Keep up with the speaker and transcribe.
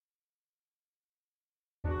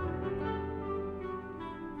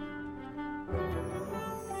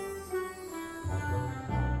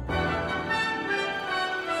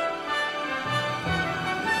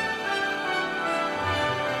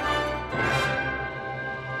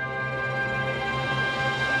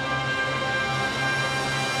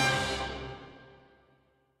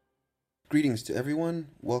Greetings to everyone.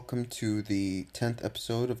 Welcome to the 10th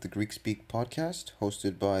episode of the Greekspeek Podcast,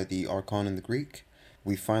 hosted by the Arkon and The Greek.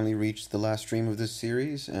 We finally reached the last stream of this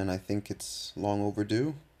series, and I think it's long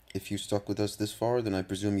overdue. If you stuck with us this far, then I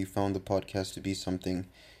presume you found the podcast to be something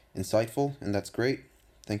insightful, and that's great.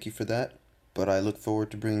 Thank you for that. But I look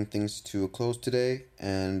forward to bringing things to a close today,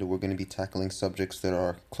 and we're going to be tackling subjects that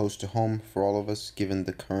are close to home for all of us, given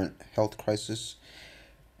the current health crisis.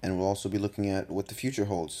 And we'll also be looking at what the future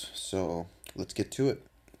holds. So let's get to it.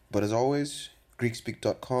 But as always,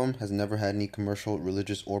 Greekspeek.com has never had any commercial,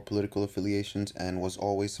 religious, or political affiliations and was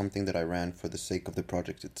always something that I ran for the sake of the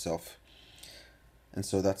project itself. And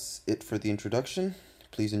so that's it for the introduction.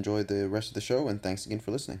 Please enjoy the rest of the show, and thanks again for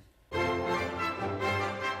listening.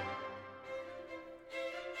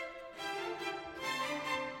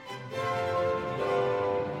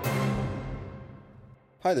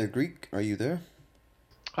 Hi there, Greek. Are you there?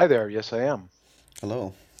 Hi there, yes I am.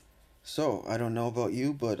 Hello. So, I don't know about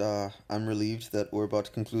you, but I'm relieved that we're about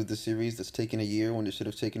to conclude the series that's taken a year when it should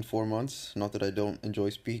have taken 4 months. Not that I don't enjoy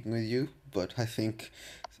speaking with you, but I think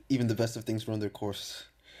even the best of things run their course.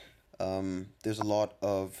 There's a lot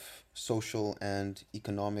of social and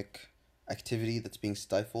economic activity that's being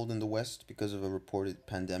stifled in the West because of a reported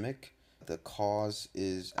pandemic. The cause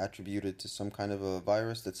is attributed to some kind of a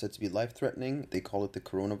virus that's said to be life-threatening. They call it the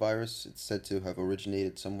coronavirus. It's said to have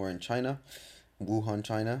originated somewhere in China, Wuhan,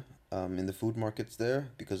 China, in the food markets there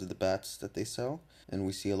because of the bats that they sell. And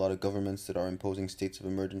we see a lot of governments that are imposing states of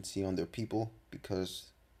emergency on their people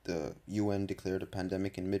because the UN declared a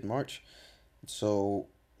pandemic in mid-March. So,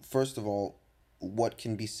 first of all, what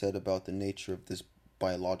can be said about the nature of this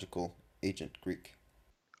biological agent, Greek?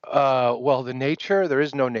 Well, there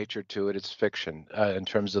is no nature to it. It's fiction in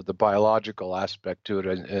terms of the biological aspect to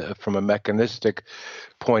it. From a mechanistic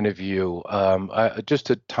point of view, just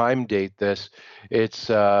to time date this, it's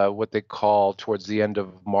what they call towards the end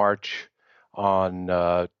of March on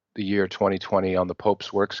the year 2020 on the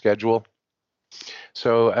Pope's work schedule.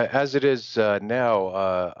 So as it is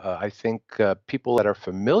now, I think people that are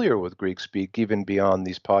familiar with Greek speak, even beyond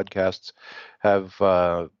these podcasts,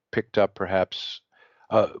 have picked up perhaps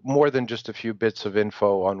more than just a few bits of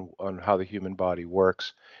info on how the human body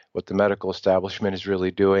works, what the medical establishment is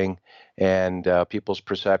really doing, and people's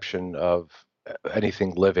perception of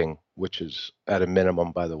anything living, which is at a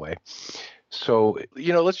minimum, by the way. So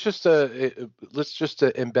let's just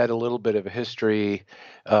embed a little bit of history,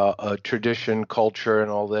 a tradition, culture,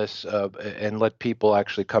 and all this, and let people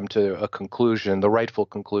actually come to a conclusion, the rightful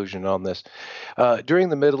conclusion on this. During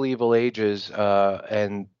the medieval ages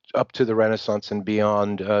and up to the Renaissance and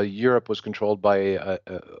beyond, Europe was controlled by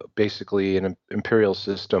basically an imperial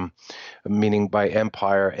system, meaning by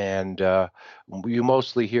empire, and you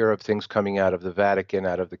mostly hear of things coming out of the Vatican,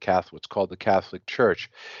 out of the Catholic, what's called the Catholic Church,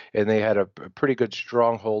 and they had a pretty good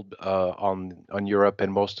stronghold on Europe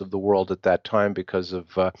and most of the world at that time because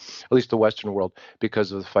of, at least the Western world,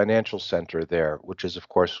 because of the financial center there, which is, of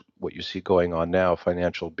course, what you see going on now,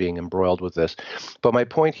 financial being embroiled with this. But my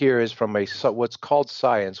point here is from what's called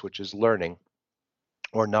science, which is learning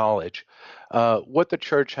or knowledge. What the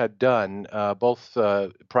church had done, both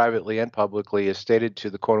privately and publicly, is stated to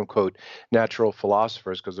the quote-unquote natural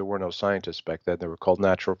philosophers, because there were no scientists back then. They were called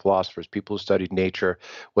natural philosophers, people who studied nature,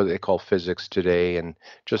 what they call physics today, and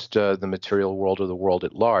just the material world or the world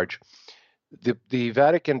at large. The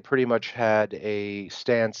Vatican pretty much had a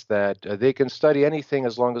stance that they can study anything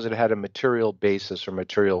as long as it had a material basis or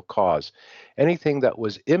material cause. Anything that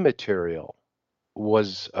was immaterial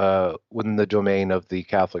was within the domain of the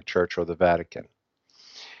Catholic Church or the Vatican.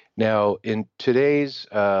 Now, in today's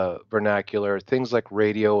vernacular, things like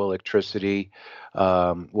radio, electricity,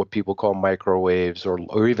 what people call microwaves,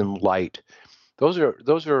 or even light, those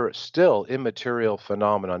are still immaterial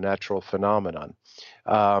phenomena, natural phenomenon.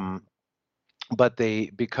 But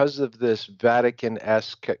because of this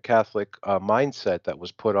Vatican-esque Catholic mindset that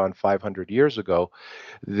was put on 500 years ago,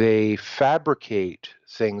 they fabricate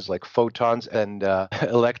things like photons and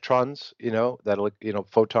electrons.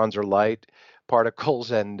 Photons are light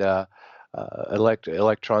particles, and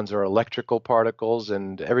electrons are electrical particles,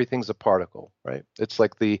 and everything's a particle, right? It's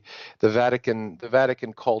like the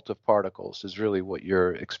Vatican cult of particles is really what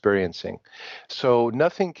you're experiencing. So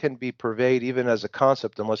nothing can be purveyed, even as a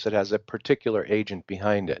concept, unless it has a particular agent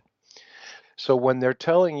behind it. So when they're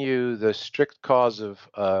telling you the strict cause of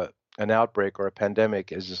an outbreak or a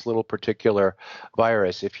pandemic is this little particular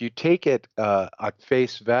virus, if you take it at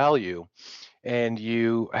face value, and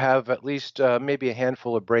you have at least maybe a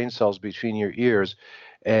handful of brain cells between your ears,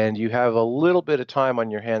 and you have a little bit of time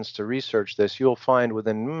on your hands to research this, you'll find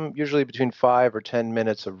within usually between 5 or 10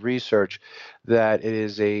 minutes of research that it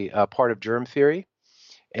is a part of germ theory,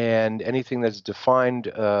 and anything that's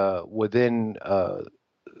defined within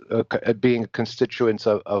being constituents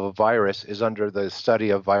of a virus is under the study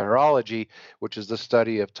of virology, which is the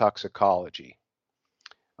study of toxicology.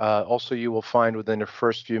 Also, you will find within the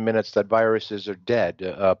first few minutes that viruses are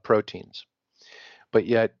dead proteins. But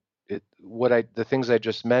yet, the things I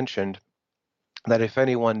just mentioned, that if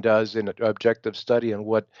anyone does an objective study on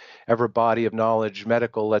whatever body of knowledge,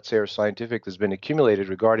 medical, let's say, or scientific, has been accumulated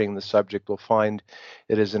regarding the subject, will find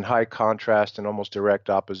it is in high contrast and almost direct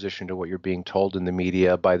opposition to what you're being told in the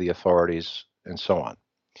media by the authorities and so on.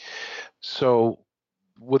 So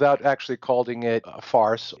without actually calling it a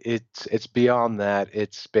farce, it's beyond that.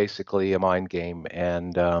 It's basically a mind game,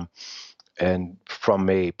 and from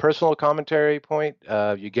a personal commentary point,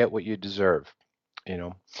 you get what you deserve. You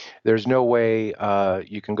know, there's no way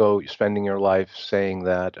you can go spending your life saying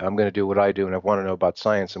that I'm going to do what I do, and I want to know about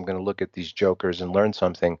science. I'm going to look at these jokers and learn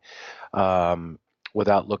something um,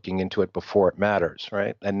 without looking into it before it matters,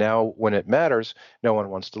 right? And now, when it matters, no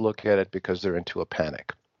one wants to look at it because they're into a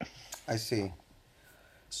panic. I see.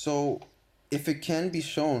 So, if it can be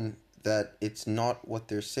shown that it's not what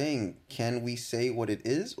they're saying, can we say what it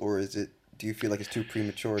is, or is it? Do you feel like it's too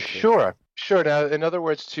premature to? Sure, sure. Now, in other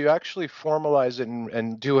words, to actually formalize it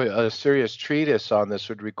and do a serious treatise on this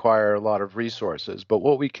would require a lot of resources. But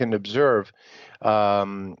what we can observe,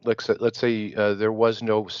 let's say there was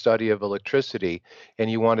no study of electricity and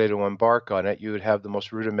you wanted to embark on it, you would have the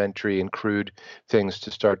most rudimentary and crude things to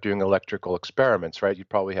start doing electrical experiments, right? You'd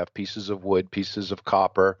probably have pieces of wood, pieces of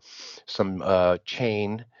copper, some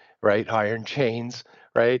chain, right? Iron chains,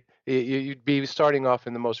 right? You'd be starting off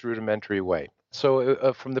in the most rudimentary way.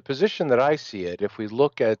 So from the position that I see it, if we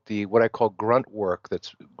look at the what I call grunt work,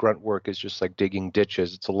 that's grunt work is just like digging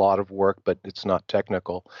ditches. It's a lot of work, but it's not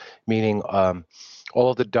technical, meaning all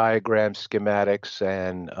of the diagrams, schematics,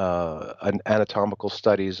 and anatomical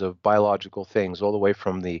studies of biological things, all the way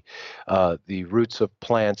from the roots of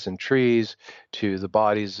plants and trees to the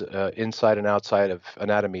bodies inside and outside of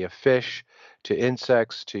anatomy of fish, to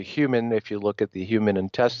insects, to human. If you look at the human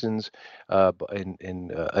intestines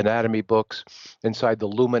in anatomy books, inside the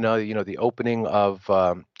lumina, the opening of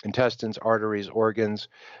intestines, arteries, organs,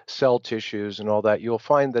 cell tissues, and all that, you'll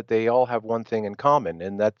find that they all have one thing in common.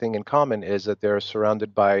 And that thing in common is that they're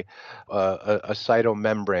surrounded by a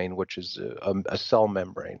cytomembrane, which is a cell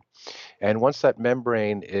membrane. And once that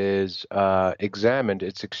membrane is examined,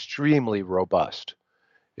 it's extremely robust.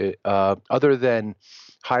 Other than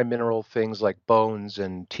high mineral things like bones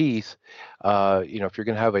and teeth, if you're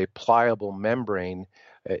going to have a pliable membrane,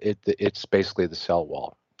 it's basically the cell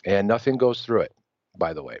wall, and nothing goes through it,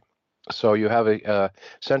 by the way. So you have a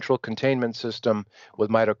central containment system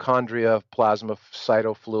with mitochondria, plasma,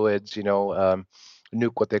 cytofluids,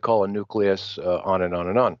 what they call a nucleus, on and on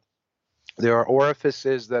and on. There are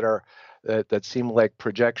orifices that seem like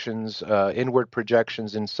projections, inward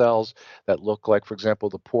projections in cells that look like, for example,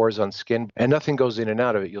 the pores on skin, and nothing goes in and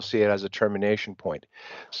out of it. You'll see it as a termination point.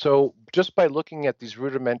 So just by looking at these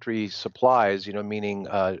rudimentary supplies, meaning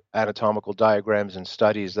anatomical diagrams and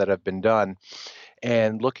studies that have been done,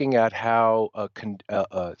 and looking at how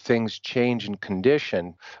things change in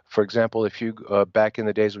condition. For example, if you back in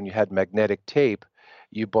the days when you had magnetic tape,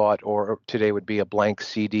 you bought, or today would be a blank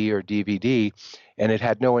CD or DVD, and it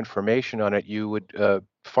had no information on it, you would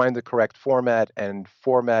find the correct format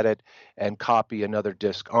it and copy another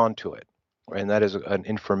disc onto it. And that is an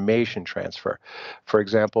information transfer. For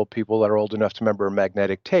example, people that are old enough to remember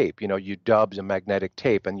magnetic tape, you dubbed a magnetic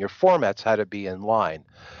tape, and your formats had to be in line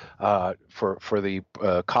for the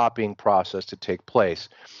copying process to take place.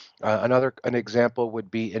 An example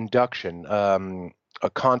would be induction. A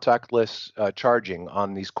contactless charging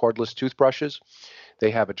on these cordless toothbrushes. They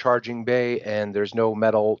have a charging bay, and there's no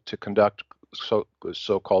metal to conduct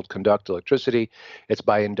so-called conduct electricity. It's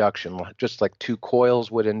by induction, just like two coils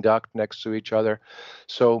would induct next to each other.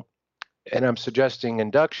 So, and I'm suggesting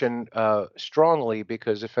induction strongly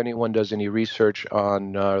because if anyone does any research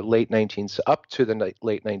on late 19th up to the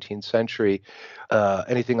late 19th century,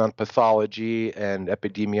 anything on pathology and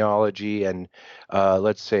epidemiology and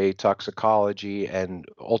let's say toxicology and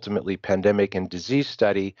ultimately pandemic and disease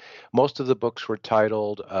study, most of the books were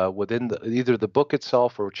titled within either the book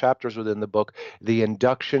itself or chapters within the book, the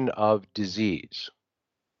induction of disease,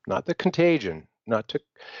 not the contagion, not to,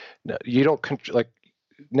 no, you don't like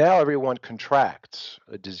now everyone contracts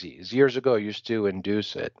a disease. Years ago, used to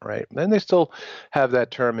induce it, right? And they still have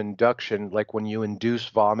that term induction, like when you induce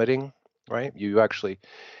vomiting, right? You actually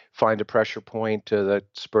find a pressure point that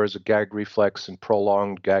spurs a gag reflex, and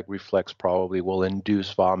prolonged gag reflex probably will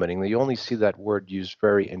induce vomiting. You only see that word used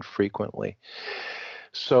very infrequently.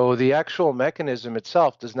 So the actual mechanism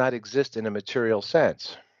itself does not exist in a material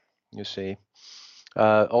sense, you see.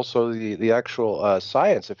 Also, the actual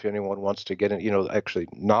science, if anyone wants to get in, actually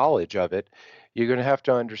knowledge of it, you're going to have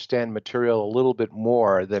to understand material a little bit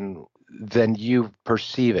more than you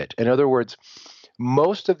perceive it. In other words,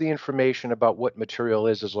 most of the information about what material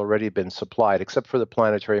is has already been supplied, except for the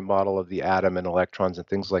planetary model of the atom and electrons and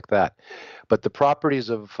things like that. But the properties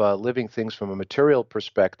of living things from a material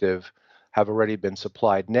perspective have already been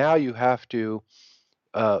supplied. Now you have to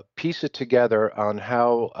piece it together on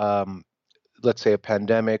how let's say a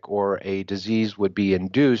pandemic or a disease would be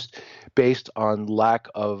induced based on lack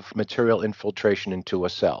of material infiltration into a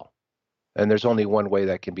cell. And there's only one way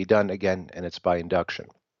that can be done, again, and it's by induction.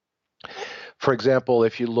 For example,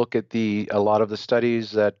 if you look at a lot of the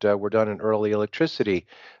studies that were done in early electricity,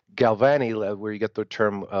 Galvani, where you get the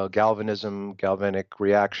term galvanism, galvanic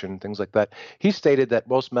reaction, things like that, he stated that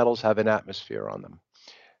most metals have an atmosphere on them,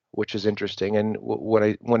 which is interesting. And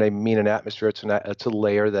when I mean an atmosphere, it's a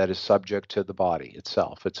layer that is subject to the body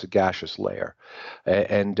itself. It's a gaseous layer,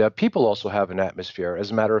 and people also have an atmosphere.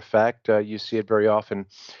 As a matter of fact, you see it very often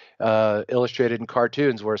illustrated in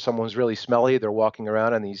cartoons where someone's really smelly. They're walking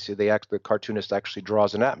around, and you see the cartoonist actually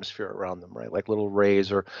draws an atmosphere around them, right? Like little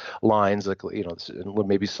rays or lines, like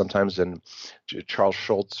maybe sometimes in Charles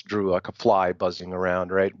Schultz drew like a fly buzzing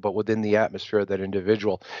around, right? But within the atmosphere of that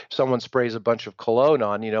individual, someone sprays a bunch of cologne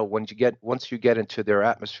on, once you get into their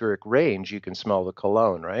atmospheric range, you can smell the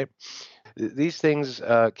cologne, right? These things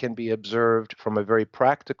can be observed from a very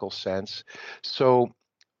practical sense. So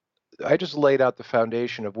I just laid out the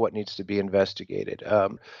foundation of what needs to be investigated.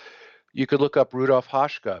 You could look up Rudolf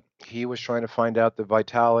Haschka. He was trying to find out the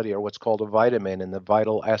vitality, or what's called a vitamin, and the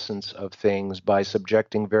vital essence of things by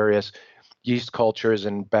subjecting various yeast cultures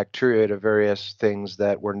and bacteria to various things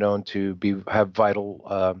that were known to have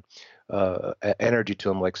vital energy to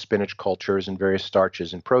them, like spinach cultures and various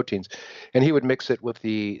starches and proteins. And he would mix it with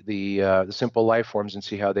the simple life forms and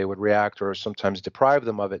see how they would react, or sometimes deprive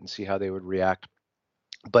them of it and see how they would react.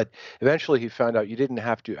 But eventually he found out you didn't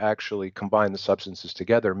have to actually combine the substances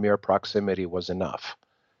together. Mere proximity was enough.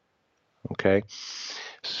 Okay.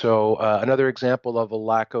 So another example of a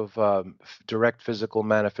lack of direct physical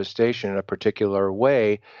manifestation in a particular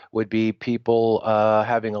way would be people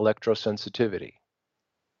having electrosensitivity.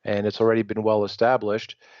 And it's already been well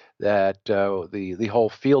established that the whole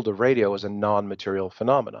field of radio is a non-material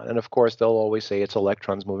phenomenon. And of course, they'll always say it's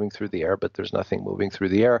electrons moving through the air, but there's nothing moving through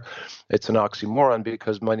the air. It's an oxymoron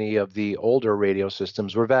because many of the older radio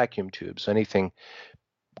systems were vacuum tubes. Anything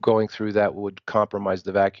going through that would compromise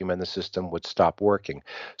the vacuum and the system would stop working.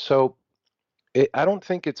 So I don't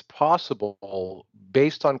think it's possible,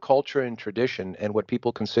 based on culture and tradition and what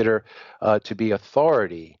people consider to be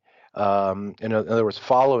authority, in other words,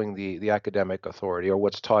 following the academic authority or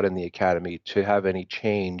what's taught in the academy, to have any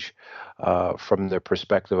change from the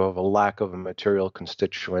perspective of a lack of a material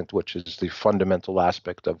constituent, which is the fundamental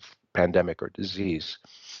aspect of pandemic or disease.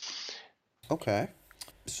 Okay.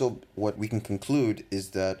 So what we can conclude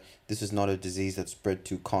is that this is not a disease that's spread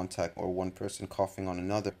to contact or one person coughing on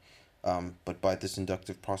another, but by this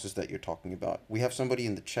inductive process that you're talking about. We have somebody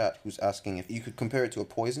in the chat who's asking if you could compare it to a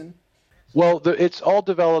poison. Well, it's all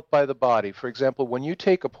developed by the body. For example, when you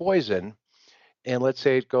take a poison, and let's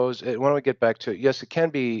say it goes, why don't we get back to it? Yes, it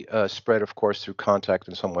can be spread, of course, through contact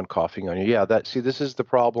and someone coughing on you. Yeah, this is the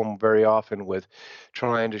problem very often with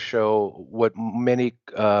trying to show what many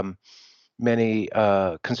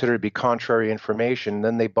consider to be contrary information.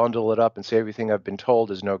 Then they bundle it up and say everything I've been told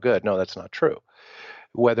is no good. No, that's not true.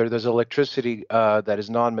 Whether there's electricity that is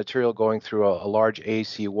non-material going through a large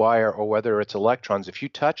AC wire, or whether it's electrons, if you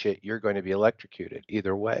touch it, you're going to be electrocuted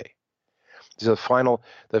either way. So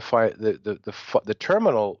the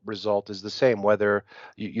terminal result is the same, whether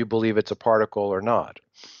you believe it's a particle or not.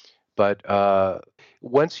 But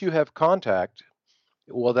once you have contact,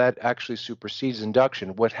 well, that actually supersedes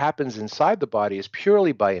induction. What happens inside the body is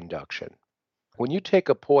purely by induction. When you take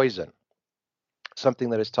a poison, something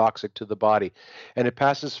that is toxic to the body, and it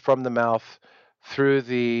passes from the mouth through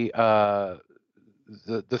the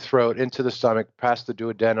throat into the stomach, past the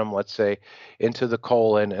duodenum, let's say, into the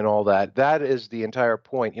colon and all that. That is the entire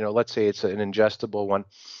point. Let's say it's an ingestible one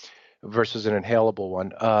versus an inhalable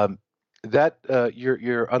one. That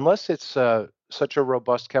you're unless it's such a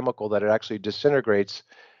robust chemical that it actually disintegrates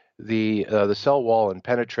the cell wall and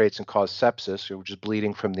penetrates and causes sepsis, which is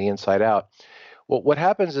bleeding from the inside out. Well, what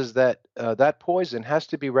happens is that that poison has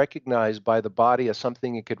to be recognized by the body as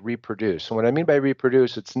something it could reproduce. And what I mean by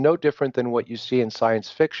reproduce, it's no different than what you see in science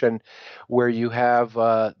fiction, where you have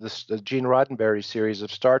the Gene Roddenberry series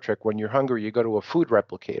of Star Trek. When you're hungry, you go to a food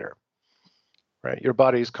replicator, right? Your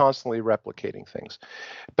body is constantly replicating things,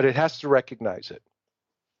 but it has to recognize it.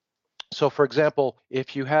 So, for example,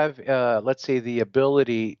 if you have, let's say, the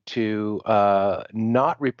ability to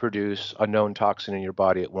not reproduce a known toxin in your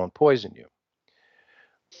body, it won't poison you.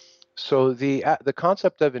 So the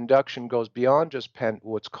concept of induction goes beyond just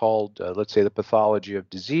what's called, let's say, the pathology of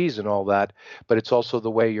disease and all that, but it's also the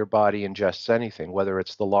way your body ingests anything, whether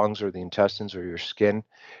it's the lungs or the intestines or your skin.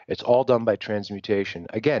 It's all done by transmutation.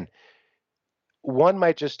 Again, one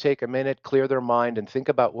might just take a minute, clear their mind, and think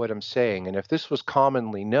about what I'm saying. And if this was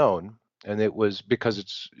commonly known, and it was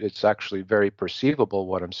because it's actually very perceivable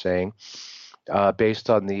what I'm saying, based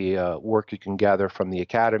on the work you can gather from the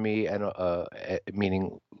academy and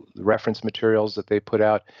meaning the reference materials that they put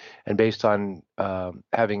out, and based on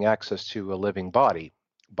having access to a living body.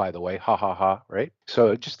 By the way, ha ha ha, right?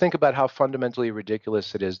 So just think about how fundamentally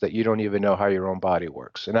ridiculous it is that you don't even know how your own body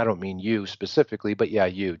works. And I don't mean you specifically, but yeah,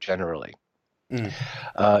 you generally. Mm.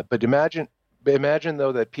 But imagine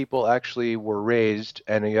though that people actually were raised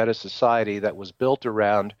and you had a society that was built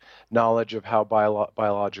around knowledge of how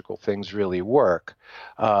biological things really work,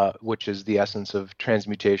 which is the essence of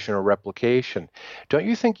transmutation or replication. Don't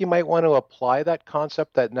you think you might want to apply that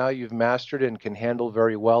concept that now you've mastered and can handle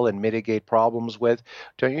very well and mitigate problems with?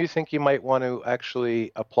 Don't you think you might want to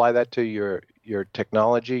actually apply that to your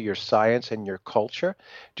technology, your science, and your culture?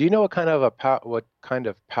 Do you know what kind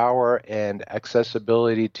of power and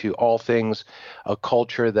accessibility to all things a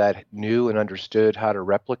culture that knew and understood how to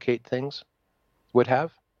replicate things would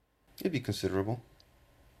have? It'd be considerable.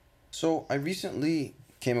 So I recently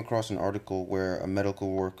came across an article where a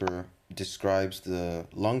medical worker describes the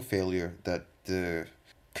lung failure that the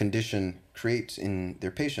condition creates in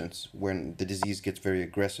their patients when the disease gets very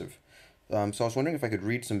aggressive. So I was wondering if I could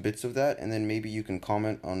read some bits of that, and then maybe you can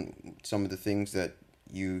comment on some of the things that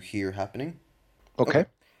you hear happening. Okay. Okay.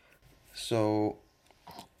 So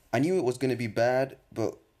I knew it was going to be bad,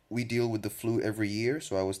 but we deal with the flu every year,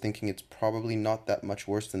 so I was thinking it's probably not that much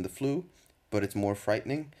worse than the flu, but it's more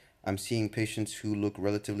frightening. I'm seeing patients who look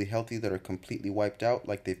relatively healthy that are completely wiped out,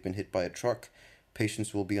 like they've been hit by a truck.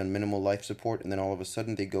 Patients will be on minimal life support, and then all of a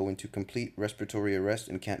sudden they go into complete respiratory arrest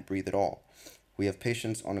and can't breathe at all. We have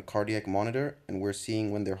patients on a cardiac monitor, and we're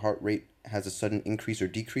seeing when their heart rate has a sudden increase or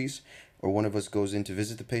decrease, or one of us goes in to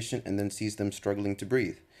visit the patient and then sees them struggling to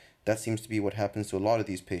breathe. That seems to be what happens to a lot of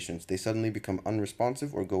these patients. They suddenly become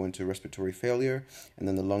unresponsive or go into respiratory failure, and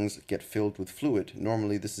then the lungs get filled with fluid.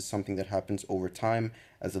 Normally, this is something that happens over time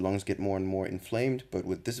as the lungs get more and more inflamed, but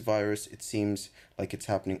with this virus, it seems like it's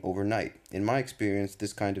happening overnight. In my experience,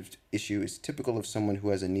 this kind of issue is typical of someone who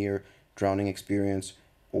has a near drowning experience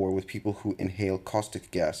or with people who inhale caustic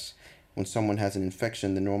gas. When someone has an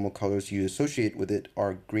infection, the normal colors you associate with it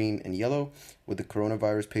are green and yellow. With the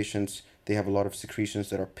coronavirus patients, they have a lot of secretions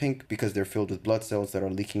that are pink because they're filled with blood cells that are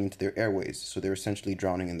leaking into their airways, so they're essentially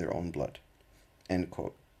drowning in their own blood. End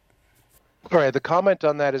quote. All right. The comment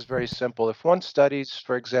on that is very simple. If one studies,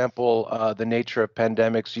 for example, the nature of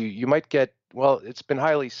pandemics, you might get, well, it's been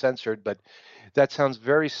highly censored, but that sounds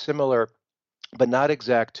very similar but not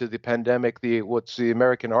exact to the pandemic, what's the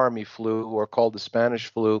American Army flu, or called the Spanish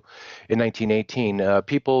flu, in 1918.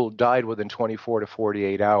 People died within 24 to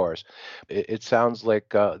 48 hours. It sounds like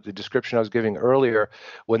the description I was giving earlier.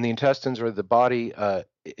 When the intestines or the body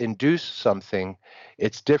induce something,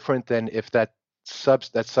 it's different than if that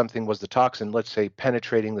something was the toxin, let's say,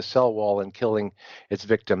 penetrating the cell wall and killing its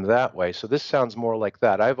victim that way. So this sounds more like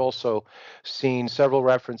that. I've also seen several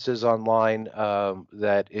references online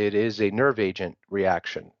that it is a nerve agent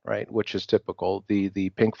reaction, right, which is typical. The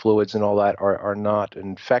pink fluids and all that are not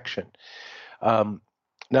infection. Um,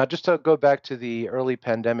 Now, just to go back to the early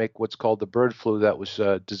pandemic, what's called the bird flu that was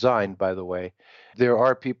designed, by the way, there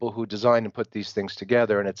are people who design and put these things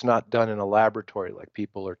together, and it's not done in a laboratory like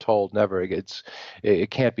people are told. Never.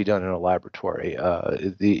 It can't be done in a laboratory.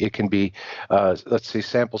 It can be, let's say,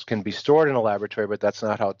 samples can be stored in a laboratory, but that's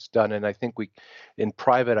not how it's done. And I think in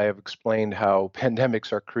private, I have explained how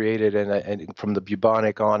pandemics are created, and from the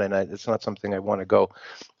bubonic on, and it's not something I want to go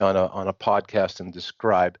on a podcast and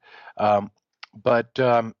describe. But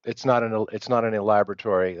it's not in a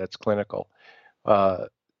laboratory that's clinical. Uh,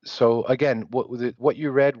 so again, what you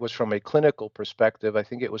read was from a clinical perspective. I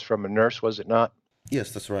think it was from a nurse, was it not?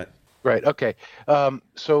 Yes, that's right. Right. Okay.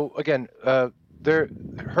 So again, there,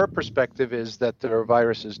 her perspective is that there are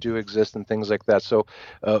viruses do exist and things like that. So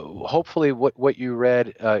hopefully what you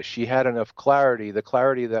read, she had enough clarity. The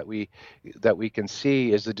clarity that we can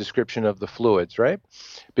see is the description of the fluids, right?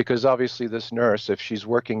 Because obviously this nurse, if she's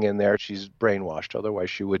working in there, she's brainwashed. Otherwise,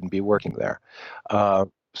 she wouldn't be working there. Uh,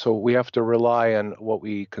 so we have to rely on what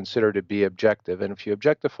we consider to be objective. And if you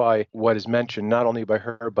objectify what is mentioned, not only by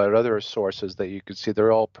her, but other sources that you could see,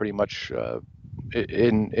 they're all pretty much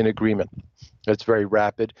in agreement. It's very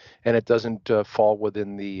rapid, and it doesn't fall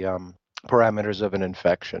within the parameters of an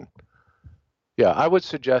infection. Yeah, I would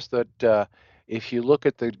suggest that if you look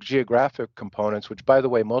at the geographic components, which, by the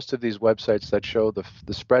way, most of these websites that show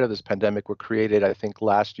the spread of this pandemic were created, I think,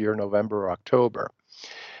 last year, November or October.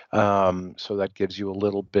 So that gives you a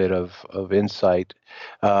little bit of insight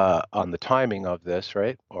on the timing of this,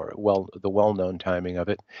 right? Or the well-known timing of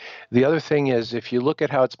it. The other thing is, if you look at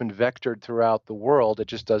how it's been vectored throughout the world, it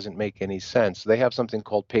just doesn't make any sense. They have something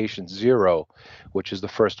called patient zero, which is the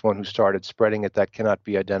first one who started spreading it that cannot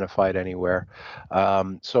be identified anywhere.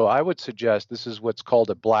 So I would suggest this is what's called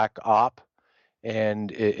a black op,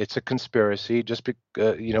 and it's a conspiracy.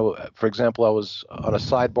 For example, I was on a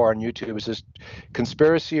sidebar on YouTube. It says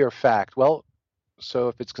conspiracy or fact. Well, so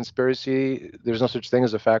if it's conspiracy, there's no such thing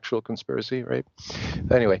as a factual conspiracy, right?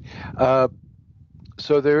 Anyway,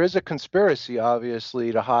 so there is a conspiracy,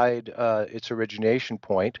 obviously, to hide its origination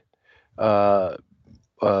point. And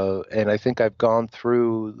I think I've gone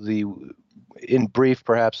through in brief,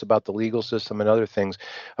 perhaps, about the legal system and other things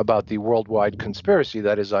about the worldwide conspiracy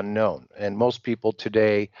that is unknown. And most people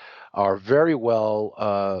today are very well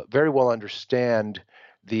understand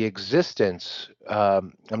the existence. I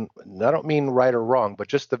don't mean right or wrong, but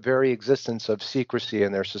just the very existence of secrecy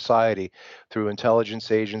in their society through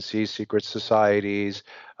intelligence agencies, secret societies,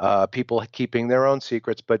 people keeping their own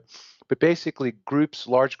secrets, but basically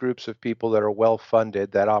large groups of people that are well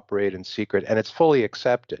funded that operate in secret, and it's fully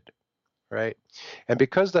accepted, right? And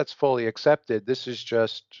because that's fully accepted, this is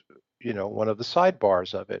just, one of the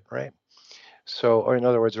sidebars of it, right? So, or in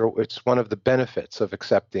other words, it's one of the benefits of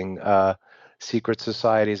accepting secret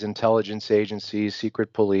societies, intelligence agencies,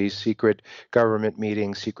 secret police, secret government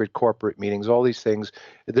meetings, secret corporate meetings, all these things.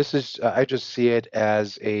 I just see it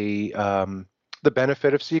as the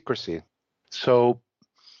benefit of secrecy. So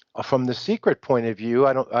from the secret point of view,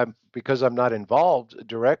 because I'm not involved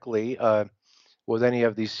directly with any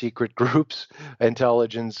of these secret groups,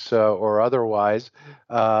 intelligence or otherwise,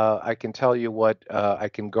 I can tell you what I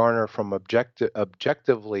can garner from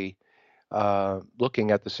objectively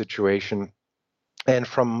looking at the situation, and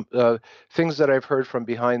from things that I've heard from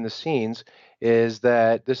behind the scenes, is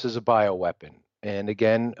that this is a bioweapon. And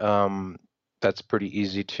again, that's pretty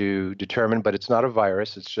easy to determine, but it's not a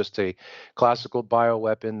virus. It's just a classical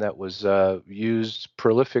bioweapon that was used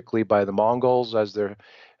prolifically by the Mongols as their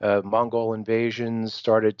Mongol invasions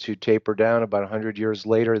started to taper down. About 100 years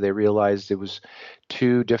later, they realized it was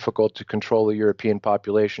too difficult to control the European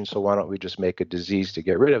population, so why don't we just make a disease to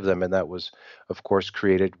get rid of them? And that was, of course,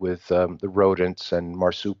 created with the rodents and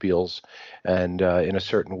marsupials, and in a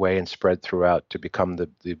certain way, and spread throughout to become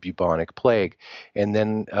the bubonic plague. And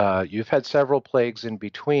then you've had several plagues in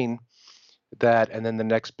between that, and then the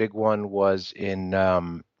next big one was in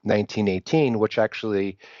 1918, which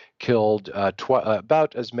actually killed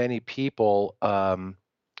about as many people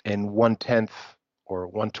in 1/10 or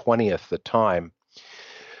 1/20th the time.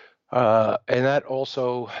 And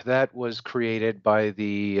that was created by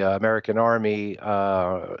the American Army,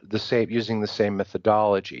 using the same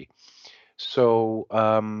methodology. So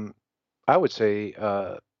I would say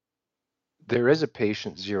there is a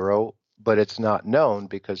patient zero, but it's not known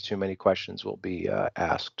because too many questions will be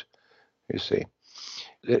asked. You see,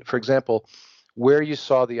 for example, where you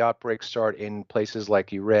saw the outbreak start in places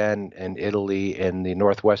like Iran and Italy and the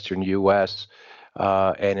northwestern U.S.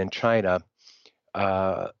 And in China.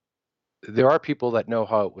 There are people that know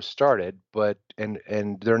how it was started, but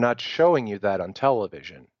and they're not showing you that on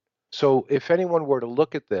television. So if anyone were to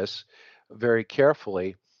look at this very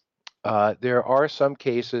carefully, there are some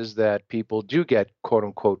cases that people do get quote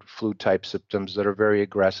unquote flu type symptoms that are very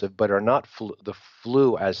aggressive, but are not the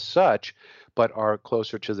flu as such, but are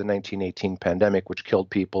closer to the 1918 pandemic, which killed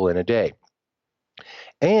people in a day.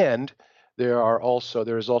 And there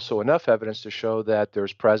is also enough evidence to show that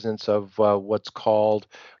there's presence of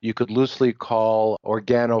you could loosely call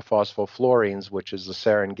organophosphofluorines, which is the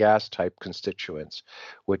sarin gas type constituents,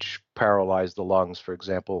 which paralyze the lungs, for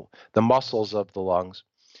example, the muscles of the lungs,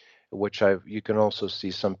 you can also see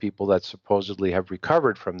some people that supposedly have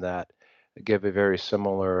recovered from that give a very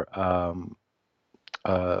similar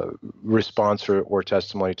response or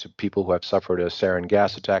testimony to people who have suffered a sarin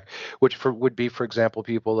gas attack, which would be, for example,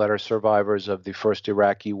 people that are survivors of the first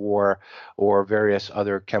Iraqi war or various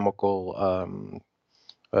other chemical,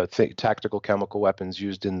 tactical chemical weapons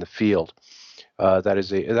used in the field. That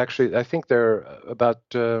is actually, I think there about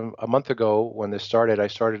a month ago when this started, I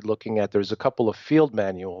started looking at, there's a couple of field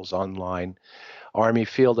manuals online, Army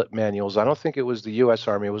field manuals. I don't think it was the U.S.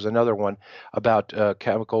 Army, it was another one about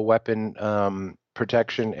chemical weapon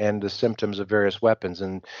protection and the symptoms of various weapons.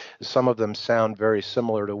 And some of them sound very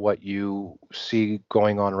similar to what you see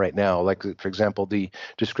going on right now, like, for example, the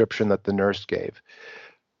description that the nurse gave.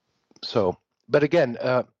 So, but again,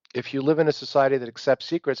 if you live in a society that accepts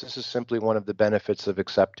secrets, this is simply one of the benefits of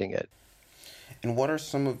accepting it. And what are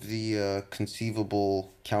some of the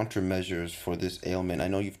conceivable countermeasures for this ailment? I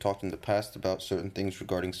know you've talked in the past about certain things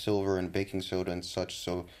regarding silver and baking soda and such,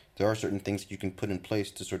 so there are certain things that you can put in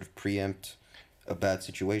place to sort of preempt a bad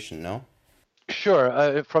situation, no?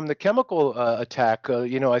 Sure. From the chemical attack,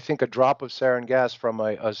 I think a drop of sarin gas from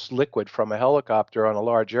a liquid from a helicopter on a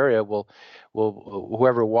large area will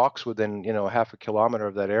whoever walks within half a kilometer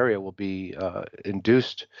of that area will be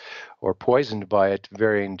induced or poisoned by it to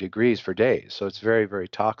varying degrees for days. So it's very, very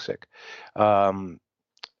toxic. Um,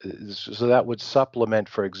 so that would supplement,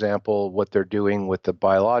 for example, what they're doing with the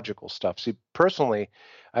biological stuff. See, personally,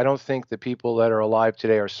 I don't think the people that are alive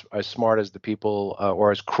today are as smart as the people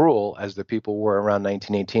or as cruel as the people were around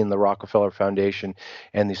 1918, the Rockefeller Foundation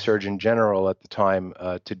and the Surgeon General at the time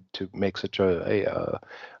to make such a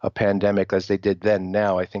pandemic as they did then.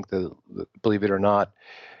 Now, I think believe it or not,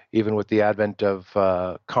 even with the advent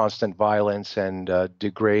of constant violence and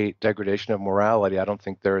degradation of morality, I don't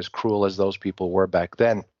think they're as cruel as those people were back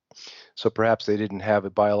then. So perhaps they didn't have a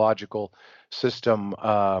biological system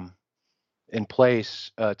in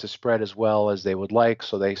place to spread as well as they would like,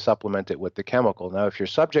 so they supplement it with the chemical. Now, if you're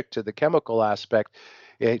subject to the chemical aspect,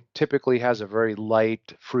 it typically has a very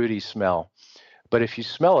light, fruity smell. But if you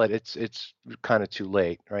smell it, it's kind of too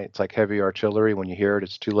late, right? It's like heavy artillery. When you hear it,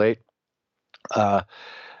 it's too late. Uh,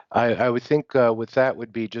 I would think with that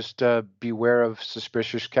would be just beware of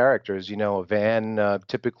suspicious characters. A van,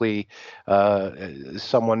 typically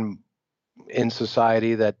someone in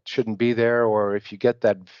society that shouldn't be there, or if you get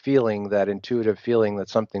that feeling, that intuitive feeling that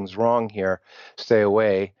something's wrong here, stay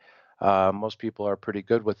away. Most people are pretty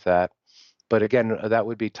good with that. But again, that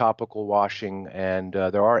would be topical washing, and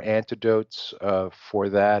there are antidotes for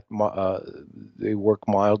that. They work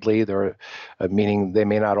mildly. They're meaning they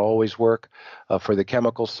may not always work for the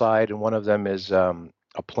chemical side, and one of them is a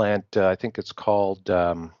plant. I think it's called.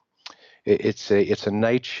 It's a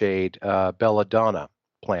nightshade belladonna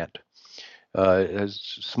plant. It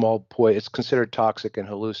has it's considered toxic and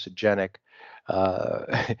hallucinogenic.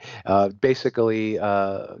 Basically,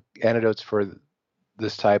 antidotes for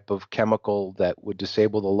this type of chemical that would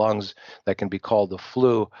disable the lungs that can be called the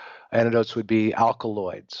flu. Antidotes would be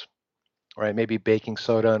alkaloids, right? Maybe baking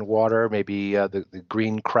soda and water, maybe the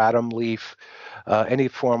green kratom leaf, any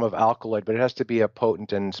form of alkaloid, but it has to be a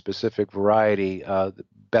potent and specific variety,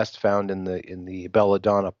 best found in the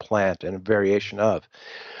belladonna plant and a variation of.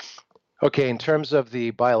 Okay, in terms of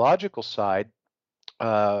the biological side,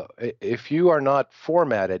 if you are not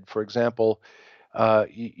formatted, for example,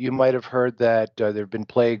 you might have heard that there have been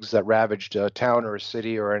plagues that ravaged a town or a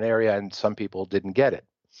city or an area, and some people didn't get it.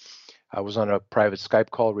 I was on a private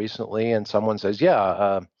Skype call recently, and someone says,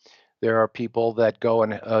 "Yeah, there are people that go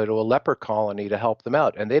to a leper colony to help them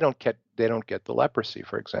out, and they don't get the leprosy,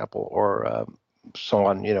 for example, or so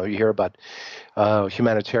on. You hear about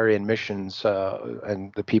humanitarian missions,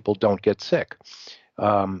 and the people don't get sick."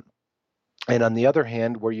 And on the other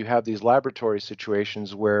hand, where you have these laboratory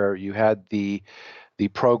situations where you had the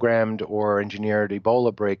programmed or engineered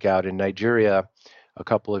Ebola breakout in Nigeria a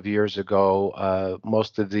couple of years ago,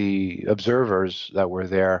 most of the observers that were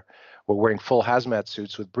there were wearing full hazmat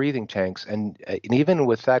suits with breathing tanks, and even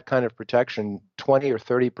with that kind of protection, 20 or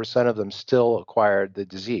 30% of them still acquired the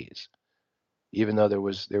disease, even though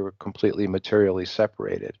they were completely materially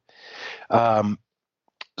separated.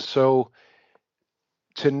 So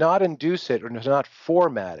to not induce it or to not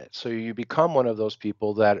format it, so you become one of those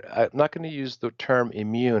people that, I'm not going to use the term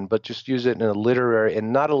immune, but just use it in a literary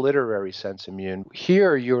and not a literary sense immune.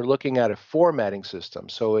 Here you're looking at a formatting system,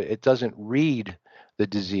 so it doesn't read the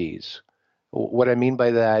disease. What I mean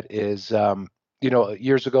by that is,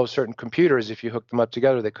 years ago, certain computers, if you hooked them up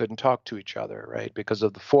together, they couldn't talk to each other, right? Because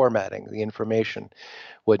of the formatting, the information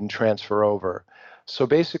wouldn't transfer over. So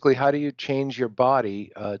basically, how do you change your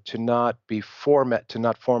body to not format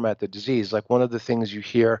the disease? Like, one of the things you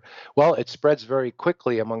hear, well, it spreads very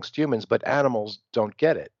quickly amongst humans, but animals don't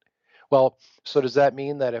get it. Well, so does that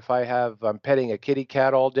mean that if I'm petting a kitty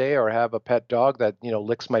cat all day or have a pet dog that,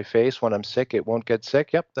 licks my face when I'm sick, it won't get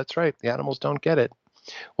sick? Yep, that's right. The animals don't get it.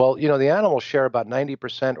 Well, the animals share about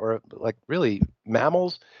 90%, or like really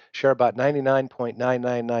mammals share about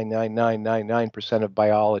 99.9999999% of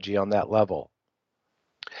biology on that level.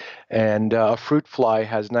 And a fruit fly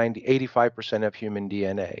has 85% of human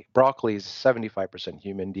DNA. Broccoli is 75%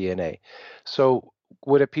 human DNA. So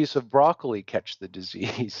would a piece of broccoli catch the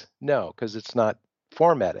disease? No, because it's not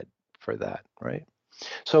formatted for that, right?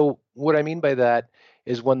 So what I mean by that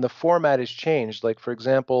is when the format is changed, like for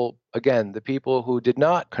example, again, the people who did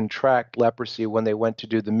not contract leprosy when they went to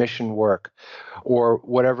do the mission work, or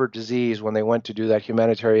whatever disease when they went to do that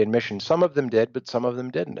humanitarian mission. Some of them did, but some of them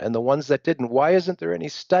didn't. And the ones that didn't, why isn't there any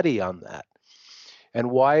study on that? And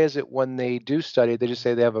why is it when they do study, they just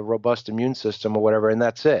say they have a robust immune system or whatever, and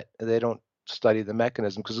that's it? They don't study the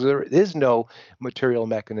mechanism because there is no material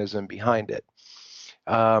mechanism behind it.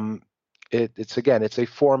 It's a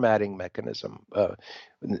formatting mechanism.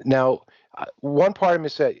 Now, one part of me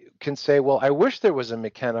can say, well, I wish there was a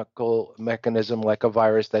mechanical mechanism like a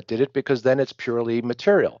virus that did it, because then it's purely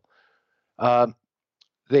material.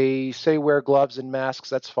 They say wear gloves and masks,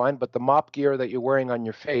 that's fine, but the mop gear that you're wearing on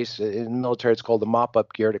your face, in the military, it's called the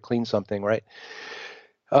mop-up gear to clean something, right?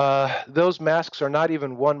 Those masks are not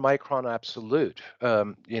even 1 micron absolute,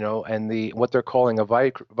 and what they're calling a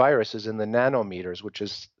virus is in the nanometers, which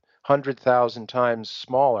is 100,000 times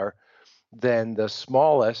smaller than the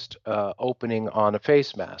smallest opening on a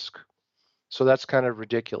face mask. So that's kind of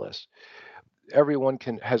ridiculous. Everyone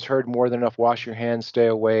has heard more than enough, wash your hands, stay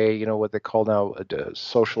away, what they call now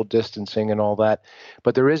social distancing and all that.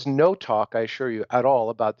 But there is no talk, I assure you, at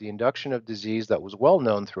all about the induction of disease that was well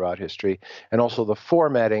known throughout history, and also the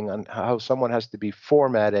formatting on how someone has to be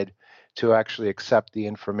formatted to actually accept the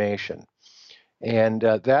information. And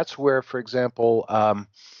that's where, for example,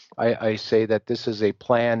 I say that this is a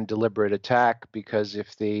planned, deliberate attack, because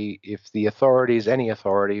if the authorities, any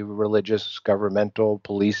authority, religious, governmental,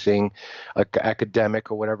 policing,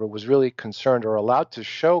 academic, or whatever, was really concerned or allowed to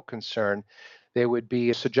show concern, they would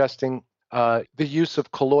be suggesting the use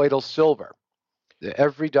of colloidal silver.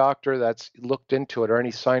 Every doctor that's looked into it, or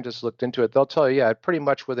any scientist looked into it, they'll tell you, yeah, pretty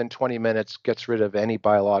much within 20 minutes gets rid of any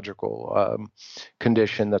biological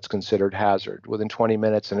condition that's considered hazard within 20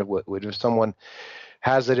 minutes. And if someone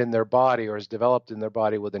has it in their body or is developed in their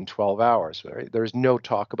body, within 12 hours. Right? There's no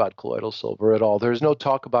talk about colloidal silver at all. There's no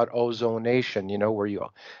talk about ozonation, where you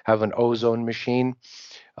have an ozone machine.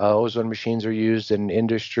 Ozone machines are used in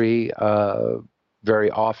industry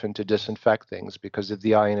very often to disinfect things because of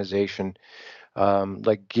the ionization.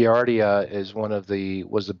 Like Giardia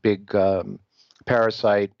was a big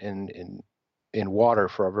parasite in water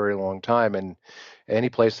for a very long time, and any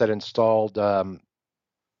place that installed an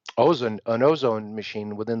ozone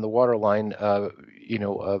machine within the water line,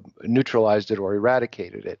 neutralized it or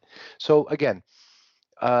eradicated it. So again,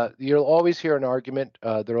 you'll always hear an argument.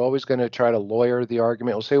 They're always going to try to lawyer the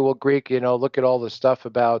argument. We'll say, well, Greek, look at all the stuff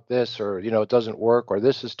about this, or, it doesn't work, or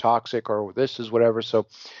this is toxic, or this is whatever. So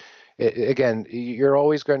again, you're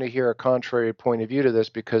always going to hear a contrary point of view to this,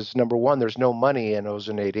 because number one, there's no money in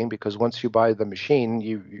ozonating, because once you buy the machine,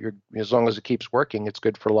 you're as long as it keeps working, it's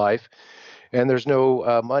good for life. And there's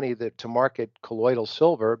no money to market colloidal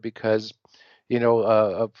silver, because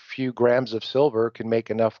a few grams of silver can make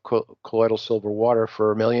enough colloidal silver water for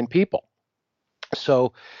 1 million people.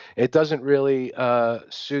 So it doesn't really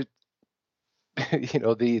suit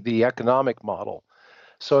the economic model.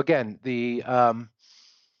 So again, the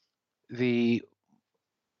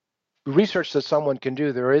research that someone can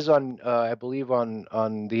do, there is I believe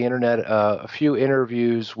on the internet, a few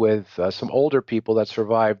interviews with some older people that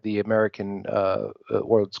survived the American,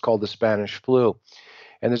 or it's called the Spanish flu.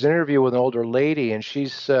 And there's an interview with an older lady, and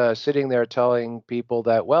she's sitting there telling people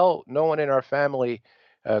that, well, no one in our family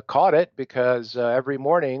caught it, because every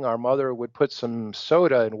morning our mother would put some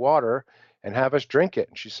soda in water and have us drink it.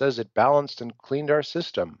 And she says it balanced and cleaned our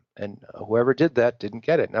system. And whoever did that didn't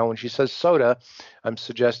get it. Now, when she says soda, I'm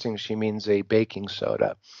suggesting she means a baking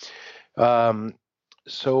soda.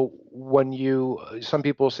 So some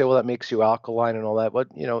people say, well, that makes you alkaline and all that. But,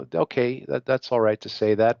 okay, that's all right to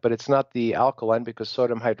say that. But it's not the alkaline, because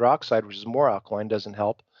sodium hydroxide, which is more alkaline, doesn't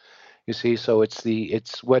help. You see, so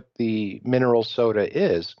it's what the mineral soda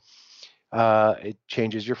is. It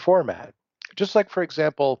changes your format. Just like, for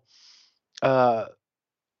example,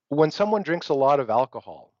 when someone drinks a lot of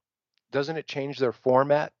alcohol, doesn't it change their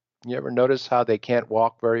format? You ever notice how they can't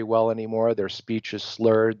walk very well anymore? Their speech is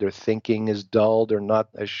slurred, their thinking is dull, they're not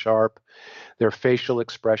as sharp, their facial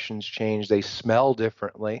expressions change, they smell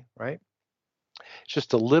differently, right?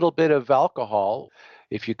 Just a little bit of alcohol,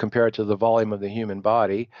 if you compare it to the volume of the human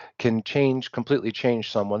body, can completely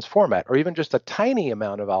change someone's format. Or even just a tiny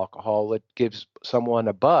amount of alcohol that gives someone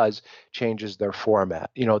a buzz changes their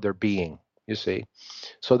format, their being, you see.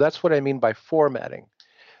 So that's what I mean by formatting.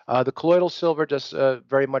 The colloidal silver does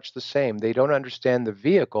very much the same. They don't understand the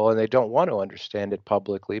vehicle, and they don't want to understand it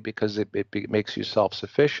publicly because it makes you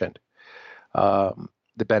self-sufficient.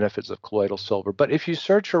 The benefits of colloidal silver. But if you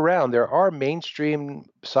search around, there are mainstream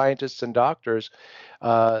scientists and doctors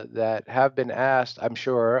that have been asked. I'm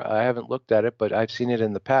sure, I haven't looked at it, but I've seen it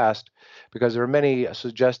in the past, because there are many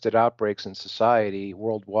suggested outbreaks in society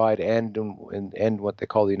worldwide and in what they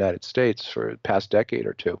call the United States for the past decade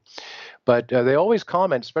or two. But they always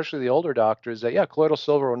comment, especially the older doctors, that, yeah, colloidal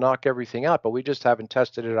silver will knock everything out, but we just haven't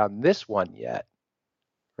tested it on this one yet,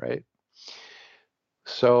 right?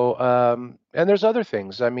 So, and there's other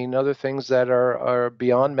things. I mean, other things that are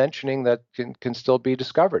beyond mentioning that can still be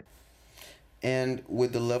discovered. And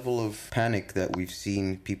with the level of panic that we've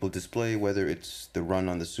seen people display, whether it's the run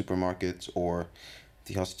on the supermarkets or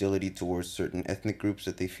the hostility towards certain ethnic groups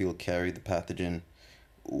that they feel carry the pathogen,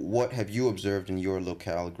 what have you observed in your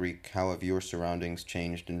locale, Greek? How have your surroundings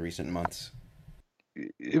changed in recent months?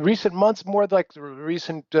 Recent months, more like the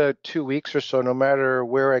recent 2 weeks or so, no matter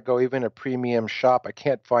where I go, even a premium shop, I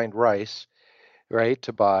can't find rice, right,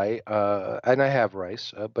 to buy. And I have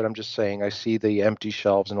rice, but I'm just saying I see the empty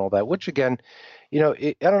shelves and all that, which again,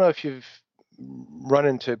 I don't know if you've run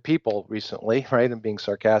into people recently, right? I'm being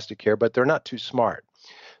sarcastic here, but they're not too smart.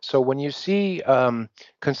 So when you see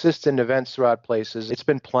consistent events throughout places, it's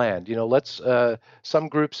been planned. Let's some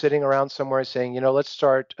group sitting around somewhere saying, let's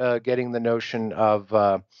start getting the notion of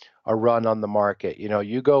a run on the market.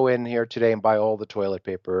 You go in here today and buy all the toilet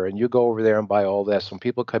paper, and you go over there and buy all this. When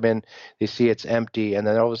people come in, they see it's empty, and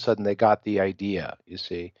then all of a sudden they got the idea. You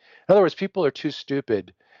see, in other words, people are too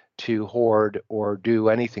stupid to hoard or do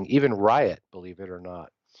anything, even riot, believe it or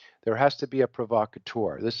not. There has to be a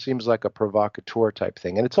provocateur. This seems like a provocateur type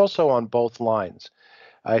thing, and it's also on both lines.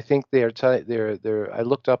 I think I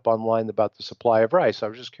looked up online about the supply of rice. I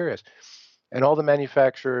was just curious, and all the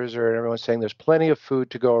manufacturers or everyone's saying there's plenty of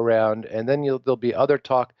food to go around, and then there'll be other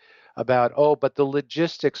talk about, oh, but the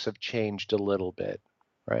logistics have changed a little bit,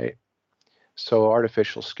 right? So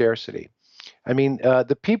artificial scarcity. I mean,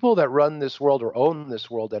 the people that run this world or own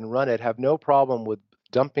this world and run it have no problem with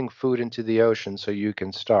dumping food into the ocean so you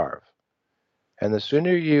can starve. And the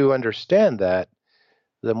sooner you understand that,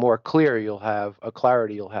 the more clarity you'll have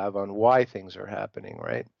on why things are happening,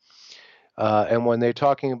 right? And when they're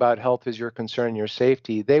talking about health as your concern, your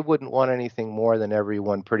safety, they wouldn't want anything more than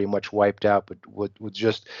everyone pretty much wiped out, but with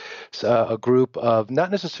just a group of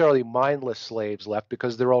not necessarily mindless slaves left,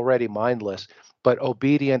 because they're already mindless, but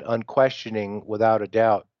obedient, unquestioning, without a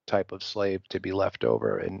doubt type of slave to be left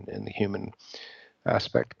over in the human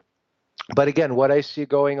aspect. But again, what I see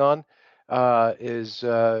going on is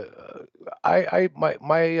my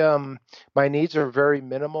needs are very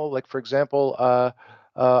minimal. Like, for example,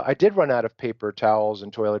 I did run out of paper towels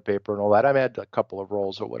and toilet paper and all that. I had a couple of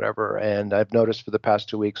rolls or whatever, and I've noticed for the past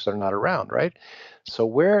 2 weeks they're not around, right? So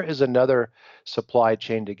where is another supply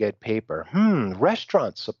chain to get paper?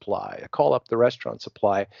 Restaurant supply. I call up the restaurant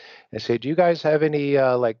supply and say, do you guys have any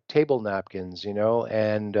like table napkins,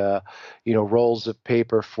 and rolls of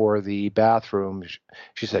paper for the bathroom?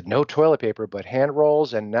 She said, no toilet paper, but hand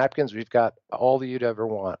rolls and napkins. We've got all that you'd ever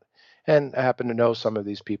want. And I happen to know some of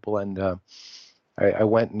these people, and I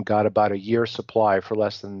went and got about a year's supply for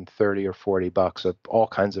less than 30 or 40 bucks of all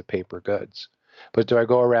kinds of paper goods. But do I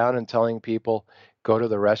go around and telling people, go to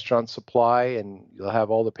the restaurant supply and you'll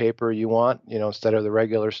have all the paper you want, instead of the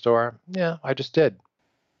regular store? Yeah, I just did.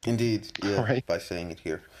 Indeed, yeah, Right. by saying it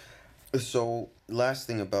here. So, last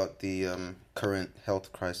thing about the current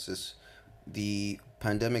health crisis, the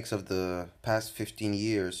pandemics of the past 15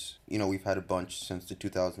 years, we've had a bunch since the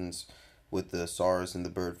 2000s with the SARS and the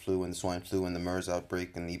bird flu and the swine flu and the MERS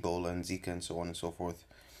outbreak and Ebola and Zika and so on and so forth.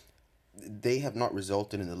 They have not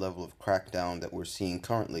resulted in the level of crackdown that we're seeing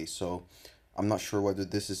currently. So I'm not sure whether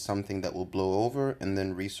this is something that will blow over and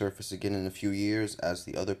then resurface again in a few years as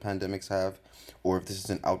the other pandemics have, or if this is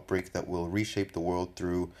an outbreak that will reshape the world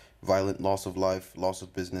through violent loss of life, loss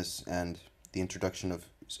of business, and the introduction of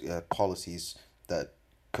policies that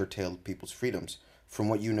curtail people's freedoms. From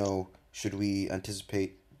what you know, should we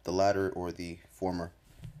anticipate the latter or the former?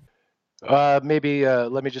 Maybe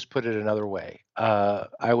let me just put it another way.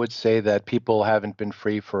 I would say that people haven't been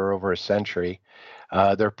free for over a century.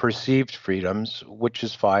 They're perceived freedoms, which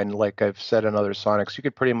is fine. Like I've said in other Sonics, you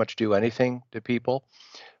could pretty much do anything to people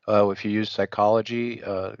if you use psychology.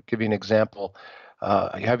 Give you an example.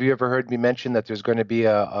 Have you ever heard me mention that there's going to be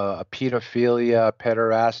a pedophilia,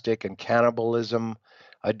 pederastic, and cannibalism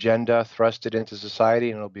agenda thrusted into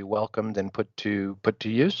society, and it'll be welcomed and put to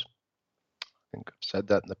use? I think I've said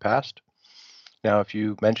that in the past. Now, if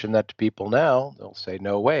you mention that to people now, they'll say,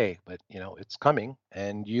 "No way," but it's coming,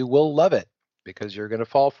 and you will love it because you're going to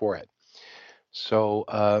fall for it. So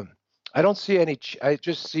I don't see any. I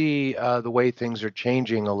just see the way things are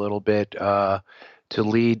changing a little bit to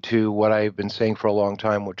lead to what I've been saying for a long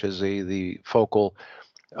time, which is the focal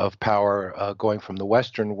of power going from the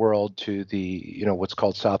Western world to the what's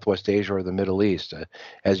called Southwest Asia or the Middle East,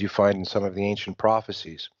 as you find in some of the ancient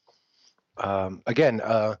prophecies. Again,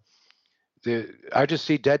 I just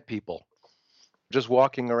see dead people just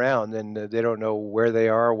walking around, and they don't know where they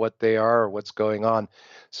are, what they are, or what's going on.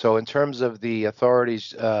 So, in terms of the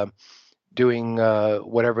authorities doing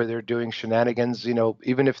whatever they're doing, shenanigans,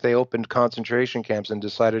 even if they opened concentration camps and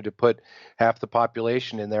decided to put half the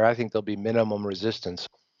population in there, I think there'll be minimum resistance.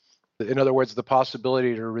 In other words, the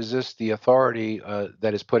possibility to resist the authority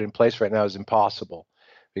that is put in place right now is impossible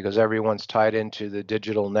because everyone's tied into the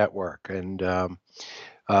digital network, and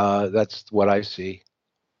that's what I see.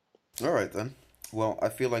 All right then. Well, I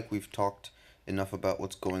feel like we've talked enough about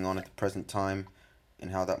what's going on at the present time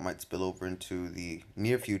and how that might spill over into the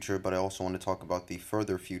near future, but I also want to talk about the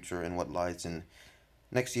further future and what lies in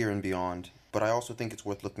next year and beyond. But I also think it's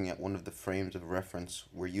worth looking at one of the frames of reference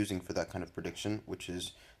we're using for that kind of prediction, which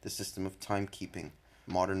is the system of timekeeping.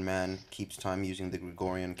 Modern man keeps time using the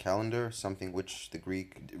Gregorian calendar, something which the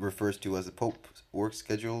Greek refers to as a Pope's work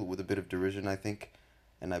schedule with a bit of derision, I think.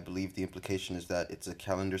 And I believe the implication is that it's a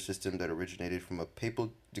calendar system that originated from a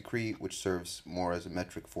papal decree, which serves more as a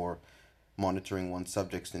metric for monitoring one's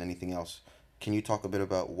subjects than anything else. Can you talk a bit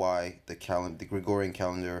about why the Gregorian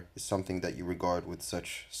calendar is something that you regard with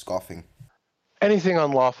such scoffing? Anything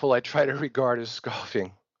unlawful, I try to regard as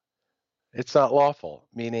scoffing. It's not lawful,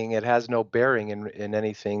 meaning it has no bearing in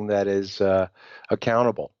anything that is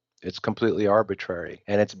accountable. It's completely arbitrary,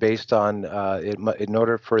 and it's based on in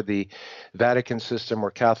order for the Vatican system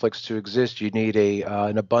or Catholics to exist, you need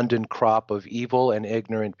an abundant crop of evil and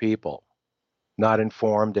ignorant people, not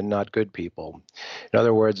informed and not good people. In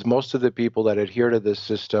other words, most of the people that adhere to this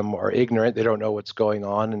system are ignorant. They don't know what's going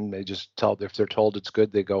on, and they just if they're told it's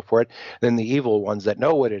good, they go for it. Then the evil ones that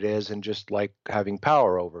know what it is and just like having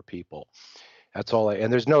power over people. That's all.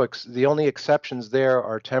 And there's no, the only exceptions there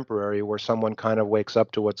are temporary, where someone kind of wakes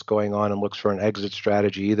up to what's going on and looks for an exit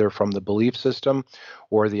strategy, either from the belief system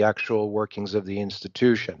or the actual workings of the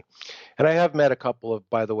institution. And I have met a couple of,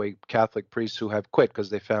 by the way, Catholic priests who have quit because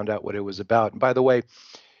they found out what it was about. And by the way,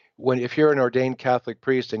 if you're an ordained Catholic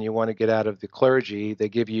priest and you want to get out of the clergy, they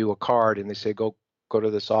give you a card and they say, go to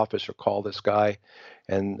this office or call this guy,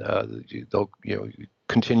 and they'll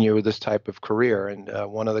continue with this type of career. And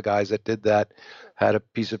one of the guys that did that had a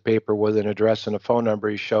piece of paper with an address and a phone number.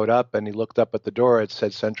 He showed up and he looked up at the door. It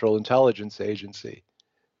said Central Intelligence Agency.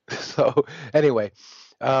 So anyway,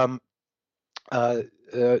 um, uh,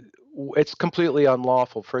 uh, it's completely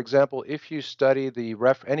unlawful. For example, if you study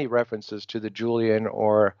any references to the Julian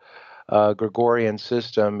or Gregorian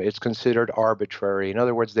system, it's considered arbitrary. In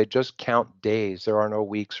other words, they just count days. There are no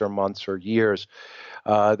weeks or months or years.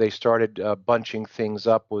 They started bunching things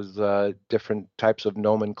up with different types of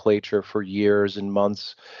nomenclature for years and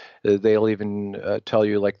months. They'll even tell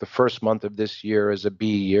you like the first month of this year is a B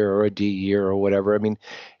year or a D year or whatever. I mean,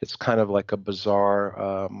 it's kind of like a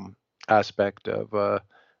bizarre aspect of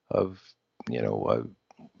you know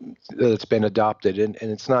that's been adopted. And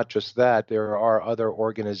it's not just that. There are other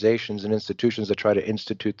organizations and institutions that try to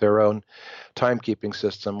institute their own timekeeping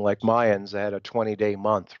system, like Mayans. They had a 20-day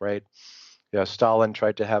month, right? Yeah, Stalin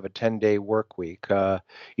tried to have a 10-day work week.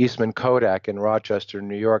 Eastman Kodak in Rochester,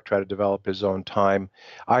 New York, tried to develop his own time.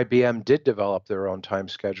 IBM did develop their own time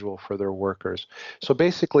schedule for their workers. So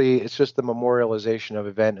basically, it's just the memorialization of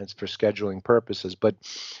events for scheduling purposes. But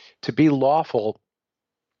to be lawful,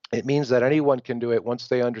 it means that anyone can do it once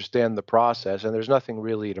they understand the process, and there's nothing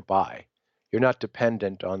really to buy. You're not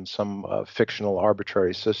dependent on some fictional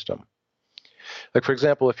arbitrary system. Like, for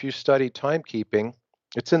example, if you study timekeeping,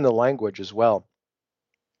 it's in the language as well.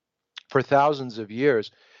 For thousands of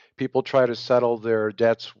years, people try to settle their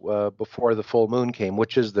debts before the full moon came,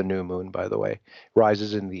 which is the new moon, by the way,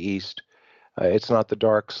 rises in the east. It's not the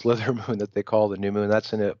dark slither moon that they call the new moon.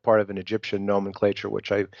 That's in a part of an Egyptian nomenclature,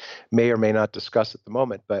 which I may or may not discuss at the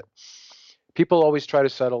moment. But people always try to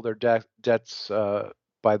settle their debts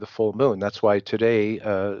by the full moon. That's why today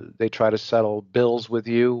they try to settle bills with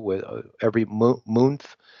you with every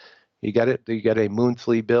month. You get it? You get a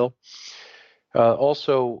monthly bill.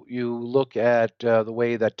 Also, you look at the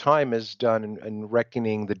way that time is done in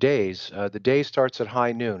reckoning the days. The day starts at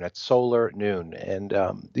high noon, at solar noon. And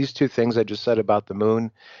these two things I just said about the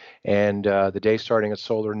moon and the day starting at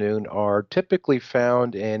solar noon are typically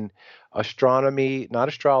found in astronomy, not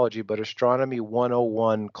astrology, but astronomy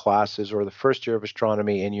 101 classes or the first year of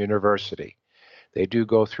astronomy in university. They do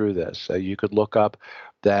go through this. You could look up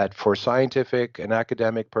that for scientific and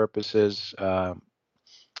academic purposes,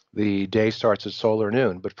 the day starts at solar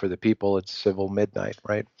noon, but for the people, it's civil midnight,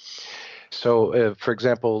 right? So, for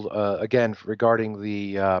example, again, regarding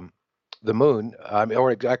the moon,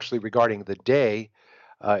 or actually regarding the day,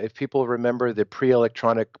 if people remember the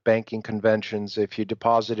pre-electronic banking conventions, if you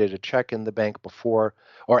deposited a check in the bank before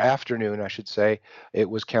or afternoon, I should say, it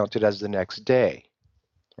was counted as the next day,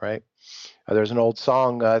 right? There's an old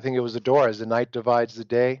song, I think it was The Doors, "The night divides the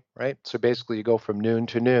day," right? So basically, you go from noon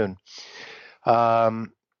to noon.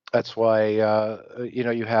 Um, that's why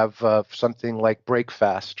you have something like break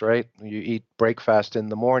fast, right? You eat break fast in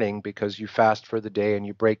the morning because you fast for the day and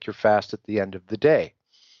you break your fast at the end of the day,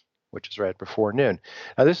 which is right before noon.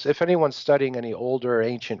 Now, this, if anyone's studying any older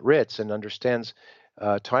ancient writs and understands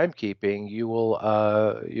timekeeping,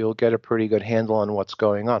 you'll get a pretty good handle on what's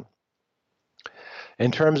going on. In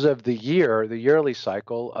terms of the year, the yearly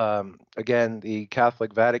cycle, again, the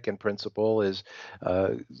Catholic Vatican principle is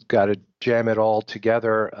got to jam it all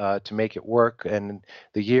together to make it work. And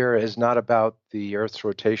the year is not about the Earth's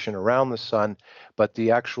rotation around the sun, but the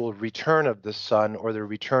actual return of the sun or the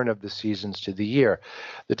return of the seasons to the year.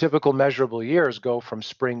 The typical measurable years go from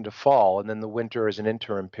spring to fall, and then the winter is an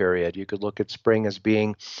interim period. You could look at spring as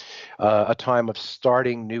being a time of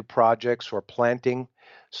starting new projects or planting,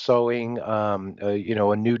 sowing,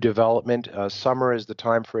 a new development. Summer is the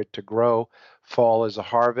time for it to grow. Fall is a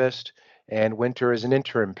harvest, and winter is an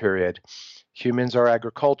interim period. Humans are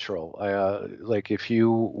agricultural. Like if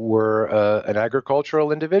you were an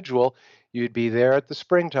agricultural individual, you'd be there at the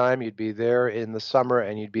springtime, you'd be there in the summer,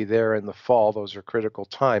 and you'd be there in the fall. Those are critical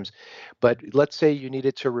times. But let's say you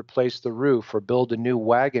needed to replace the roof or build a new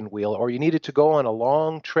wagon wheel, or you needed to go on a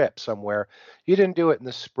long trip somewhere. You didn't do it in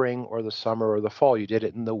the spring or the summer or the fall. You did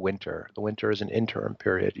it in the winter. The winter is an interim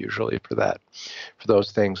period usually for that, for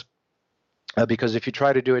those things. Because if you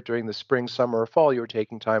try to do it during the spring, summer, or fall, you're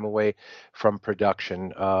taking time away from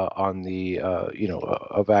production on the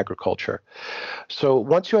of agriculture. So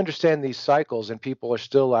once you understand these cycles, and people are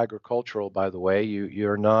still agricultural, by the way,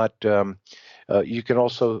 you're not. You can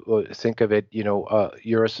also think of it.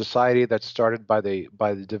 You're a society that started by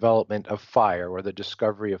the development of fire or the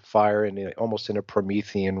discovery of fire almost in a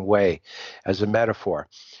Promethean way, as a metaphor.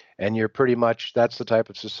 And you're pretty much, that's the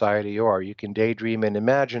type of society you are. You can daydream and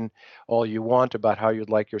imagine all you want about how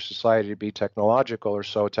you'd like your society to be technological or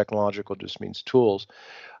so. Technological just means tools.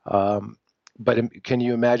 Um, but can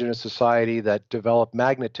you imagine a society that developed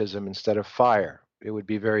magnetism instead of fire? It would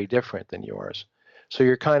be very different than yours. So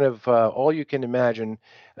you're kind of all you can imagine,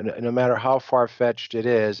 and no matter how far-fetched it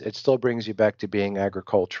is, it still brings you back to being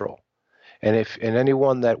agricultural. And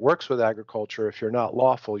anyone that works with agriculture, if you're not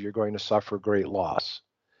lawful, you're going to suffer great loss,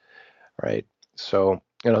 right? So,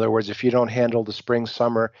 in other words, if you don't handle the spring,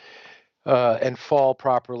 summer, and fall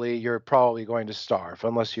properly, you're probably going to starve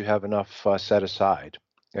unless you have enough set aside.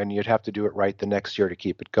 And you'd have to do it right the next year to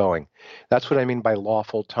keep it going. That's what I mean by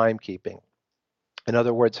lawful timekeeping. In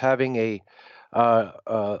other words, having a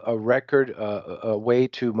record, a way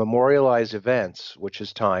to memorialize events, which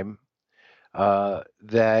is time,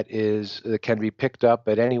 that can be picked up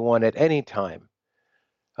at anyone at any time.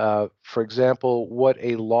 For example, what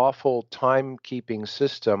a lawful timekeeping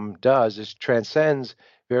system does is transcends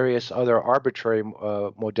various other arbitrary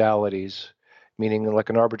modalities, meaning like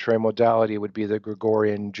an arbitrary modality would be the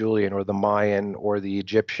Gregorian, Julian, or the Mayan, or the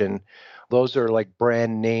Egyptian. Those are like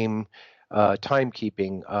brand name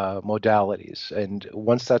timekeeping modalities. And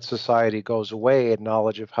once that society goes away and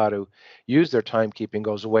knowledge of how to use their timekeeping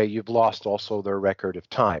goes away, you've lost also their record of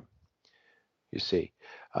time, you see.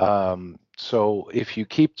 So if you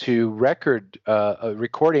keep to recording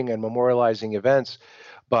and memorializing events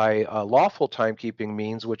by lawful timekeeping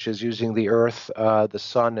means, which is using the Earth, the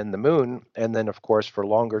Sun, and the Moon, and then, of course, for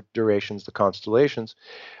longer durations, the constellations,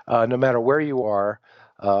 no matter where you are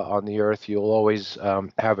on the Earth, you'll always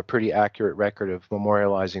have a pretty accurate record of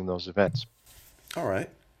memorializing those events. All right.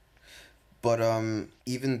 But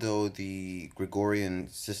even though the Gregorian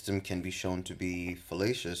system can be shown to be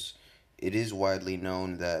fallacious, it is widely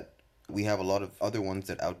known that We have a lot of other ones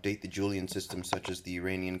that outdate the Julian system, such as the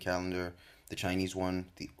Iranian calendar, the Chinese one,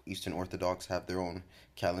 the Eastern Orthodox have their own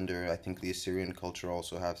calendar. I think the Assyrian culture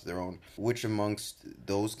also has their own. Which amongst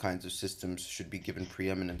those kinds of systems should be given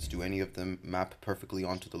preeminence? Do any of them map perfectly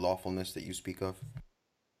onto the lawfulness that you speak of?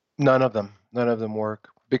 None of them work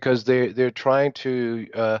because they're trying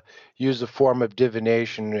to use a form of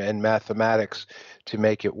divination and mathematics to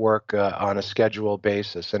make it work on a schedule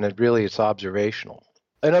basis, and it's observational.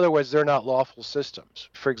 In other words, they're not lawful systems.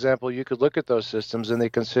 For example, you could look at those systems and they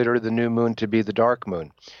consider the new moon to be the dark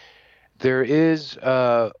moon. There is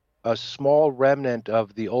a small remnant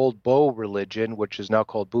of the old Bo religion, which is now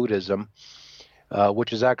called Buddhism,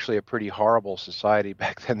 which is actually a pretty horrible society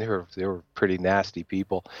back then. They were pretty nasty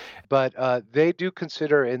people, but they do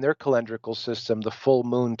consider in their calendrical system the full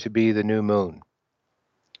moon to be the new moon.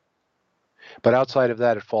 But outside of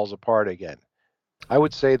that, it falls apart again. I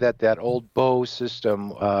would say that old Bo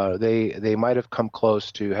system, they might have come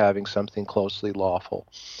close to having something closely lawful.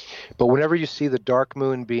 But whenever you see the dark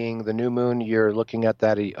moon being the new moon, you're looking at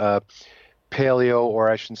that paleo, or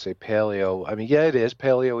I shouldn't say paleo. I mean, yeah, it is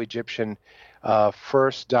paleo-Egyptian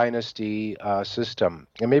first dynasty system.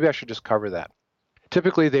 And maybe I should just cover that.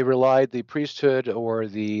 Typically, the priesthood or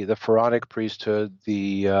the pharaonic priesthood,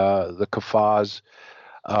 the Kafaz,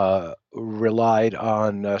 relied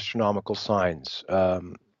on astronomical signs.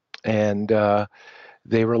 And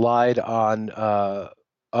they relied on a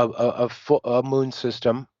moon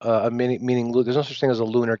system, meaning there's no such thing as a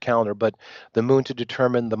lunar calendar, but the moon to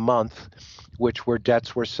determine the month, where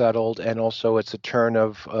debts were settled, and also it's a turn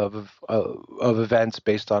of events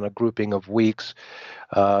based on a grouping of weeks,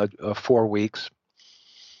 4 weeks,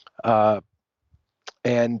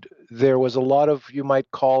 and there was a lot of, you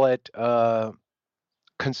might call it,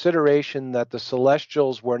 consideration that the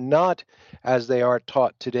celestials were not as they are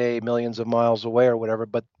taught today, millions of miles away or whatever,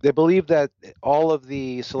 but they believed that all of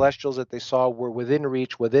the celestials that they saw were within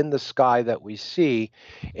reach, within the sky that we see,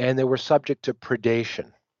 and they were subject to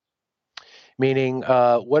predation. Meaning,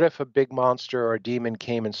 what if a big monster or a demon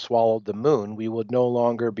came and swallowed the moon? We would no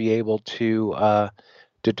longer be able to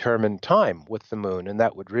determine time with the moon, and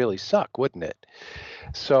that would really suck, wouldn't it?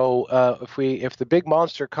 So if the big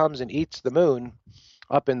monster comes and eats the moon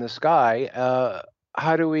up in the sky,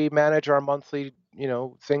 how do we manage our monthly,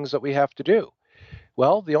 things that we have to do?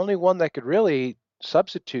 Well, the only one that could really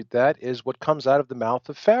substitute that is what comes out of the mouth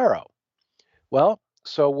of Pharaoh. Well,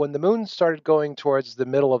 so when the moon started going towards the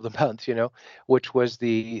middle of the month, which was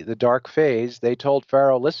the dark phase, they told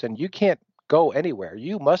Pharaoh, "Listen, you can't go anywhere.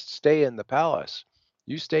 You must stay in the palace.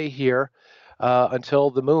 You stay here until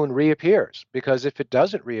the moon reappears. Because if it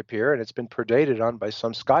doesn't reappear and it's been predated on by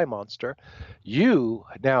some sky monster, you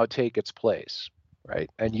now take its place, right?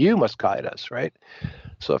 And you must guide us, right?"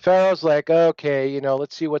 So Pharaoh's like, "Okay,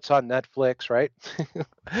 let's see what's on Netflix, right?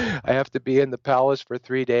 I have to be in the palace for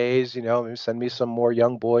 3 days, maybe send me some more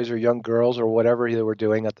young boys or young girls or whatever they were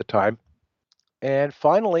doing at the time." And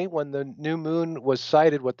finally, when the new moon was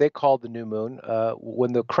sighted, what they called the new moon,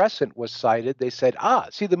 when the crescent was sighted, they said,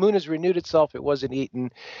 see, the moon has renewed itself. It wasn't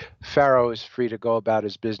eaten. Pharaoh is free to go about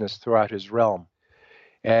his business throughout his realm.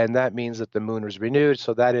 And that means that the moon was renewed.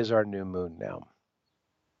 So that is our new moon now.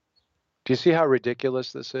 Do you see how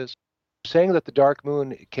ridiculous this is? Saying that the dark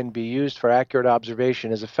moon can be used for accurate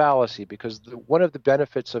observation is a fallacy, because one of the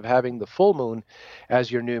benefits of having the full moon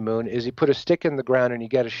as your new moon is you put a stick in the ground and you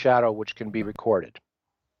get a shadow which can be recorded,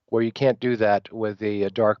 where you can't do that with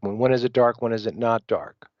the dark moon. When is it dark? When is it not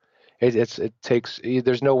dark?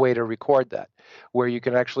 There's no way to record that. Where you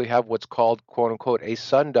can actually have what's called, quote unquote, a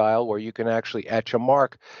sundial, where you can actually etch a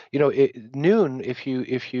mark. Noon, if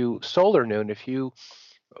you solar noon, if you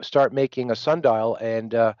start making a sundial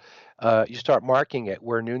and you start marking it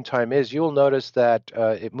where noontime is, you will notice that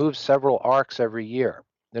it moves several arcs every year.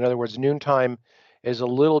 In other words, noontime is a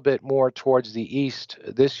little bit more towards the east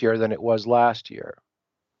this year than it was last year,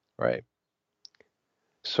 right?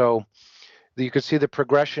 So you can see the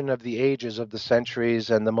progression of the ages of the centuries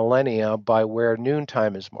and the millennia by where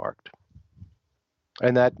noontime is marked.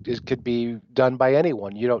 And could be done by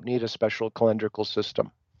anyone. You don't need a special calendrical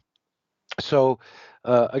system. So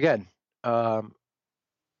again, to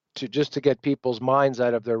get people's minds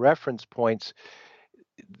out of their reference points,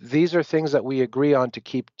 these are things that we agree on to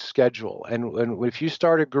keep schedule. And if you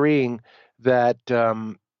start agreeing that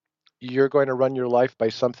you're going to run your life by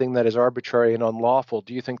something that is arbitrary and unlawful,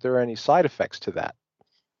 do you think there are any side effects to that?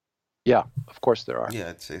 Yeah, of course there are. Yeah,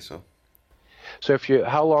 I'd say so. So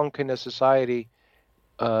how long can a society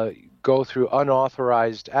go through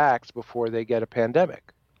unauthorized acts before they get a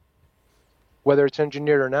pandemic? Whether it's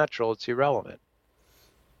engineered or natural, it's irrelevant.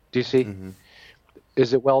 Do you see? Mm-hmm.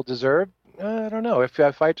 Is it well deserved? I don't know.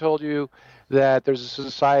 If I told you that there's a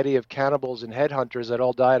society of cannibals and headhunters that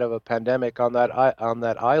all died of a pandemic on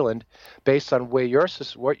that island, based on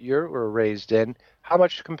what you were raised in, how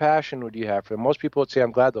much compassion would you have for them? Most people would say,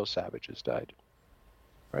 "I'm glad those savages died."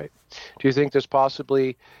 Right? Do you think there's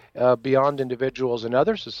possibly beyond individuals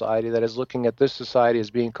another society that is looking at this society as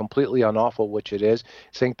being completely unlawful, which it is,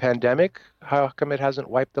 saying pandemic? How come it hasn't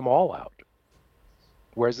wiped them all out?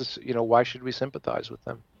 Where's this? Why should we sympathize with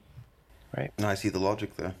them? Right? I see the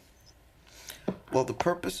logic there. Well, the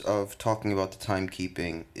purpose of talking about the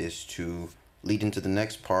timekeeping is to lead into the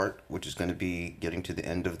next part, which is going to be getting to the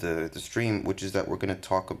end of the stream, which is that we're going to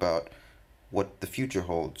talk about what the future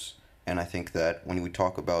holds. And I think that when we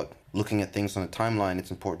talk about looking at things on a timeline,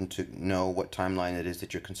 it's important to know what timeline it is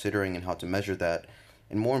that you're considering and how to measure that.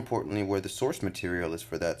 And more importantly, where the source material is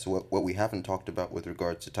for that. So, what we haven't talked about with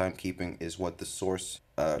regards to timekeeping is what the source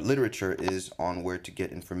literature is on where to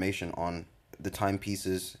get information on the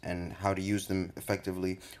timepieces and how to use them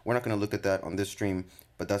effectively. We're not going to look at that on this stream,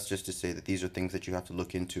 but that's just to say that these are things that you have to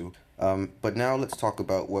look into. But now let's talk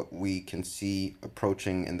about what we can see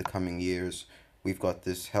approaching in the coming years. We've got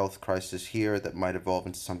this health crisis here that might evolve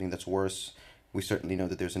into something that's worse. We certainly know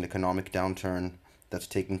that there's an economic downturn that's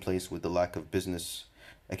taking place with the lack of business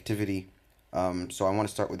activity. So I want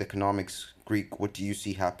to start with economics. Greek, what do you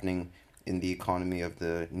see happening in the economy of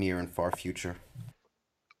the near and far future?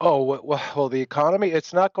 Oh, well, the economy,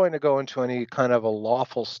 it's not going to go into any kind of a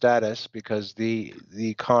lawful status because the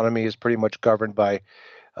economy is pretty much governed by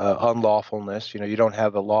unlawfulness. You don't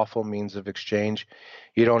have a lawful means of exchange.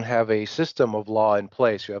 You don't have a system of law in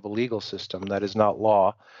place. You have a legal system that is not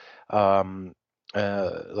law. Um,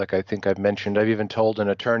 like I think I've mentioned, I've even told an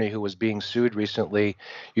attorney who was being sued recently,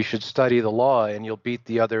 you should study the law and you'll beat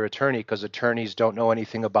the other attorney because attorneys don't know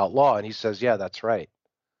anything about law. And he says, yeah, that's right.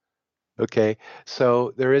 Okay,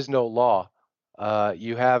 so there is no law.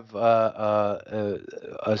 You have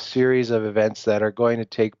a series of events that are going to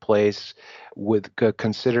take place with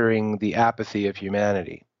considering the apathy of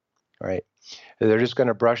humanity, right? They're just going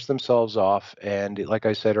to brush themselves off. And like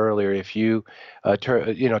I said earlier, if you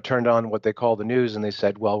turned on what they call the news and they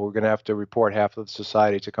said, well, we're going to have to report half of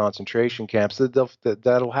society to concentration camps,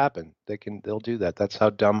 that'll happen. They'll do that. That's how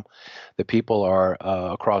dumb the people are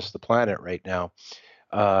across the planet right now.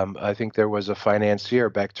 I think there was a financier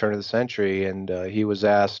back turn of the century, and he was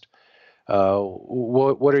asked,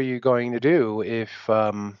 "What are you going to do if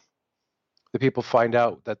the people find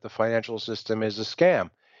out that the financial system is a scam?"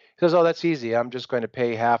 He says, "Oh, that's easy. I'm just going to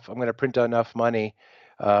pay half. I'm going to print enough money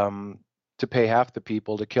um, to pay half the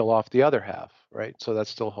people to kill off the other half." Right. So that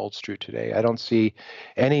still holds true today. I don't see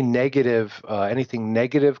anything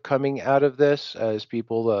negative coming out of this as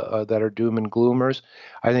people that are doom and gloomers.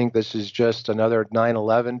 I think this is just another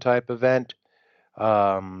 9/11 type event,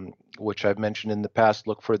 which I've mentioned in the past.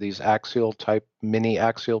 Look for these axial type mini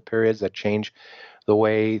axial periods that change the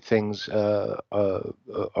way things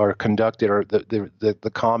are conducted, or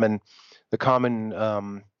the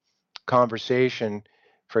common conversation.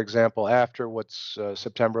 For example, after what's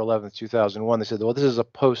September 11th, 2001, they said, well, this is a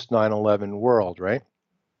post 9/11 world, right?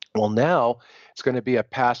 Well, now it's going to be a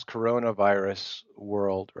past coronavirus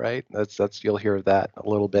world, right? That's you'll hear that a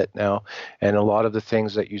little bit now, and a lot of the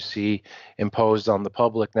things that you see imposed on the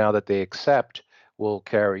public now that they accept will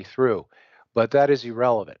carry through. But that is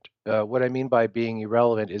irrelevant. What I mean by being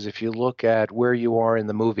irrelevant is if you look at where you are in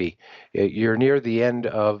the movie, you're near the end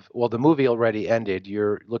of, well, the movie already ended.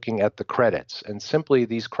 You're looking at the credits, and simply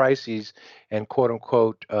these crises and quote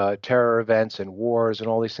unquote terror events and wars and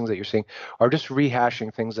all these things that you're seeing are just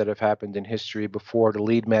rehashing things that have happened in history before to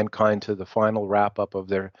lead mankind to the final wrap up of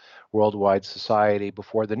their worldwide society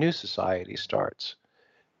before the new society starts.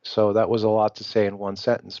 So that was a lot to say in one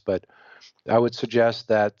sentence, but I would suggest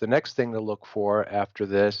that the next thing to look for after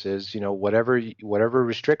this is, whatever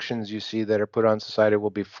restrictions you see that are put on society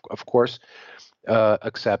will be, of course,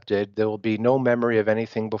 accepted. There will be no memory of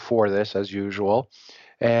anything before this, as usual,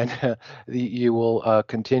 and you will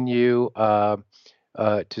continue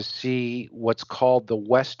to see what's called the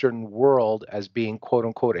Western world as being, quote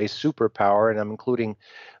unquote, a superpower. And I'm including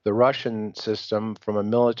the Russian system from a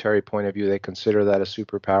military point of view. They consider that a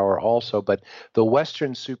superpower also. But the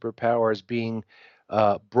Western superpower is being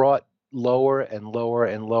brought lower and lower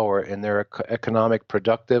and lower in their economic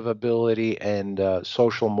productive ability and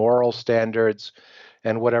social moral standards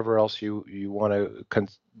and whatever else you want to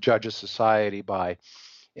judge a society by.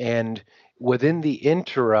 And within the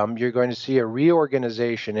interim, you're going to see a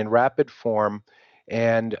reorganization in rapid form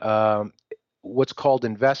and what's called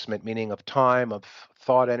investment, meaning of time, of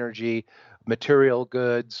thought energy, material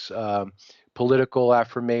goods, political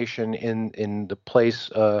affirmation in the place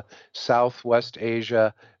Southwest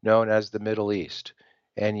Asia known as the Middle East.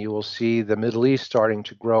 And you will see the Middle East starting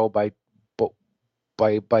to grow by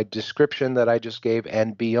description that I just gave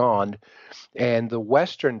and beyond. And the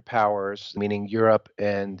Western powers, meaning Europe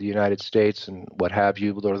and the United States and what have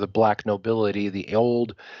you, or the black nobility, the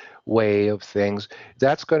old way of things,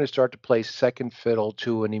 that's going to start to play second fiddle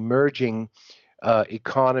to an emerging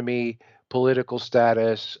economy, political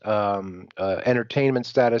status, entertainment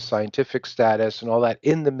status, scientific status, and all that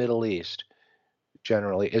in the Middle East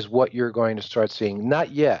generally is what you're going to start seeing.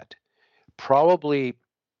 Not yet. Probably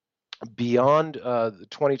beyond the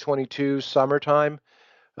 2022 summertime,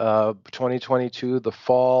 2022, the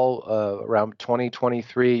fall, around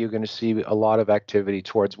 2023, you're going to see a lot of activity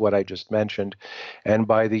towards what I just mentioned. And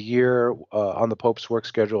by the year on the Pope's work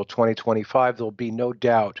schedule, 2025, there'll be no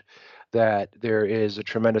doubt that there is a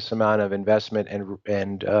tremendous amount of investment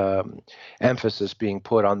and emphasis being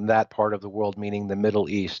put on that part of the world, meaning the Middle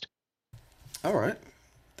East. All right,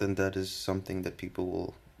 then that is something that people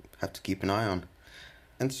will have to keep an eye on.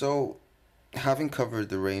 And so, having covered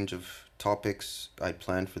the range of topics I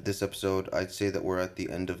planned for this episode, I'd say that we're at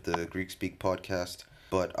the end of the Greekspeek podcast.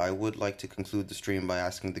 But I would like to conclude the stream by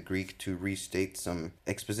asking the Greek to restate some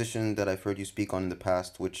exposition that I've heard you speak on in the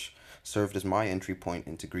past, which served as my entry point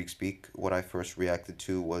into Greekspeek. What I first reacted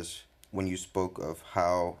to was when you spoke of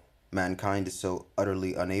how mankind is so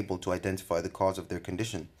utterly unable to identify the cause of their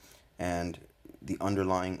condition and the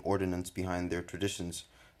underlying ordinance behind their traditions.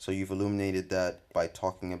 So you've illuminated that by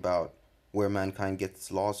talking about where mankind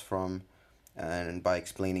gets laws from and by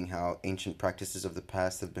explaining how ancient practices of the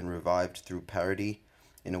past have been revived through parody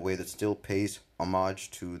in a way that still pays homage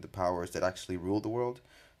to the powers that actually rule the world.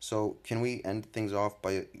 So, can we end things off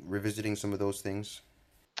by revisiting some of those things?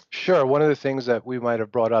 Sure. One of the things that we might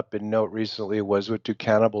have brought up in note recently was what do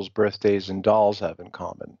cannibals' birthdays and dolls have in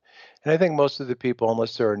common? And I think most of the people,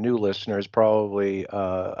 unless there are new listeners, probably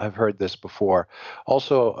have heard this before.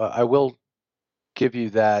 Also, I will give you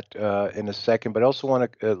that in a second, but I also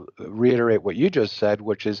want to reiterate what you just said,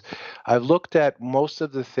 which is I've looked at most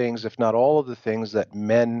of the things, if not all of the things that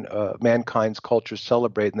mankind's cultures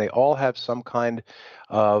celebrate, and they all have some kind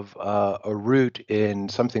of a root in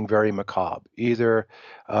something very macabre, either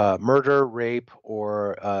murder, rape,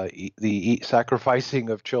 or the sacrificing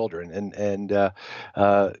of children. And I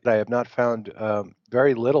have not found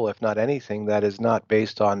very little, if not anything, that is not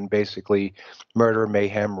based on basically murder,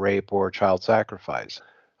 mayhem, rape, or child sacrifice.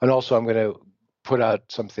 And also, I'm going to put out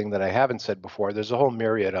something that I haven't said before. There's a whole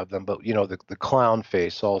myriad of them, but the clown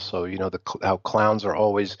face also. How clowns are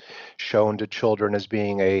always shown to children as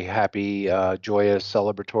being a happy, joyous,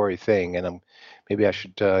 celebratory thing. And maybe I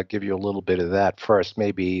should give you a little bit of that first,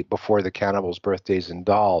 maybe before the cannibals' birthdays and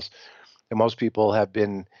dolls. And most people have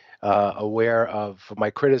been aware of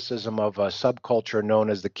my criticism of a subculture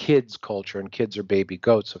known as the kids culture, and kids are baby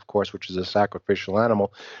goats, of course, which is a sacrificial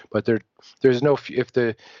animal. But there's no, if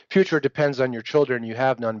the future depends on your children, you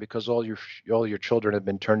have none, because all your children have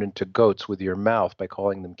been turned into goats with your mouth by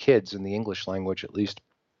calling them kids in the English language, at least.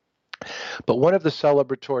 But one of the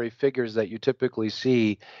celebratory figures that you typically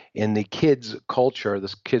see in the kids culture,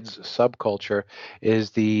 this kids subculture,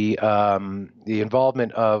 is the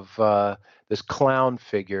involvement of this clown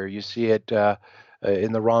figure. You see it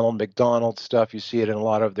in the Ronald McDonald stuff. You see it in a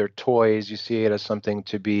lot of their toys. You see it as something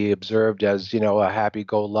to be observed as, a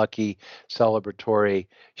happy-go-lucky, celebratory,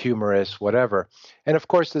 humorous, whatever. And of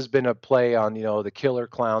course, there's been a play on, the killer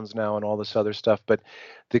clowns now and all this other stuff. But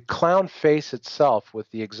the clown face itself,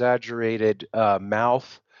 with the exaggerated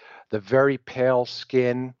mouth, the very pale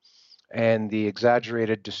skin, and the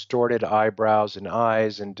exaggerated distorted eyebrows and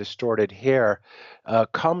eyes and distorted hair,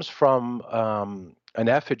 comes from an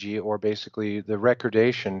effigy, or basically the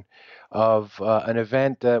recordation of an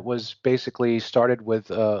event that was basically started with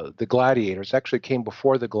the gladiators. Actually came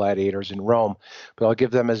before the gladiators in Rome, but I'll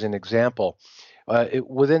give them as an example.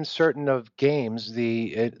 Within certain of games,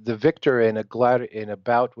 the victor in a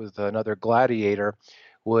bout with another gladiator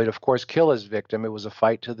would, of course, kill his victim. It was a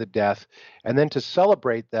fight to the death, and then to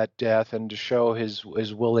celebrate that death and to show his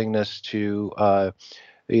willingness to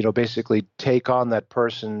basically take on that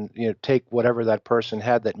person, take whatever that person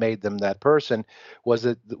had that made them that person, was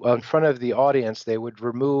that in front of the audience they would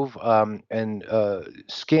remove and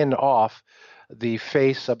skin off the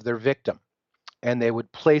face of their victim, and they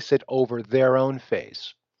would place it over their own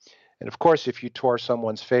face. And of course, if you tore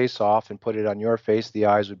someone's face off and put it on your face, the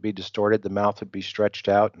eyes would be distorted, the mouth would be stretched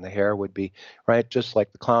out, and the hair would be, right, just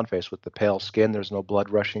like the clown face with the pale skin. There's no blood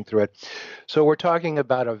rushing through it. So we're talking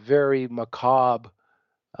about a very macabre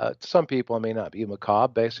To some people, it may not be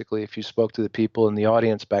macabre. Basically, if you spoke to the people in the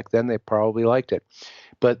audience back then, they probably liked it.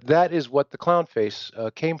 But that is what the clown face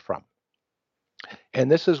came from. And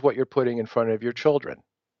this is what you're putting in front of your children.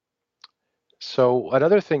 So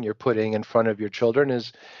another thing you're putting in front of your children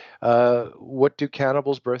is what do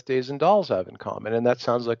cannibals, birthdays, and dolls have in common? And that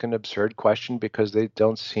sounds like an absurd question because they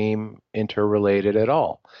don't seem interrelated at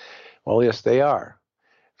all. Well, yes, they are.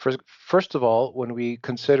 First of all, when we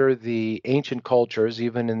consider the ancient cultures,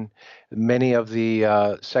 even in many of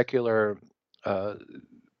the secular uh,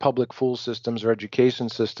 public school systems or education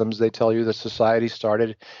systems, they tell you that society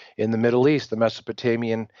started in the Middle East, the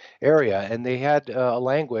Mesopotamian area, and they had a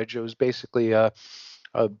language. It was basically a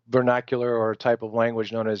vernacular or a type of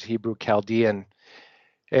language known as Hebrew Chaldean.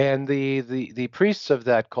 And the priests of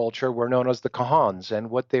that culture were known as the Kahans. And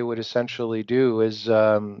what they would essentially do is,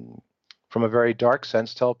 from a very dark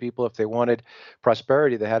sense, tell people if they wanted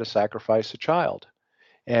prosperity, they had to sacrifice a child,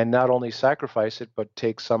 and not only sacrifice it, but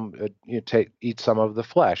eat some of the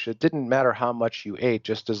flesh. It didn't matter how much you ate,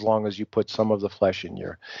 just as long as you put some of the flesh in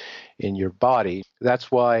your body.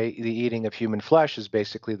 That's why the eating of human flesh is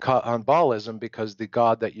basically on Baalism, because the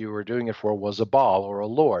god that you were doing it for was a Baal or a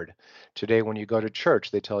Lord. Today, when you go to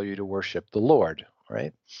church, they tell you to worship the Lord,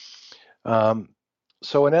 right? Um,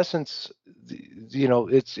 so in essence,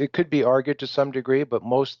 it could be argued to some degree, but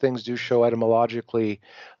most things do show etymologically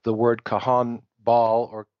the word kahan, Baal,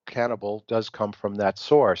 or cannibal does come from that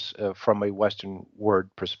source from a Western word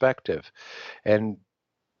perspective. And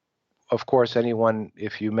of course,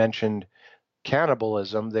 if you mentioned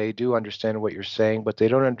cannibalism, they do understand what you're saying, but they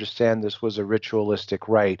don't understand this was a ritualistic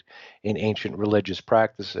rite in ancient religious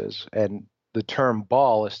practices. And the term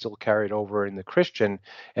Baal is still carried over in the Christian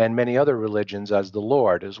and many other religions as the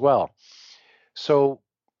Lord as well. So,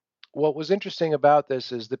 what was interesting about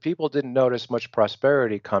this is the people didn't notice much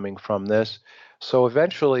prosperity coming from this. So,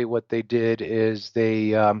 eventually, what they did is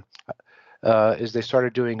they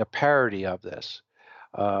started doing a parody of this.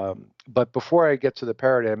 But before I get to the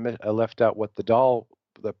parody, I left out what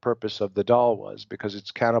the purpose of the doll was, because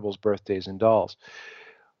it's cannibals, birthdays, and dolls.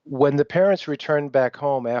 When the parents returned back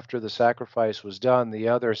home after the sacrifice was done, the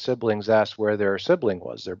other siblings asked where their sibling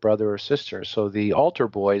was, their brother or sister. So the altar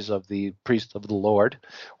boys of the priest of the Lord,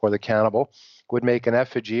 or the cannibal, would make an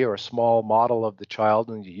effigy or a small model of the child,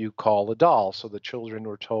 and you call a doll. So the children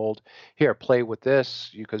were told, here, play with this,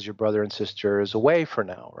 because your brother and sister is away for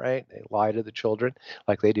now, right? They lie to the children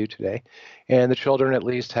like they do today. And the children at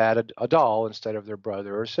least had a doll instead of their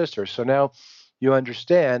brother or sister. So now you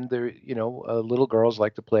understand little girls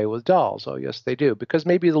like to play with dolls. Oh, yes, they do. Because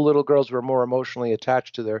maybe the little girls were more emotionally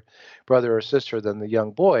attached to their brother or sister than the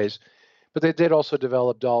young boys. But they did also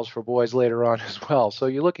develop dolls for boys later on as well. So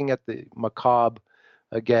you're looking at the macabre,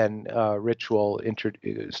 again, ritual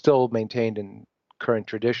still maintained in current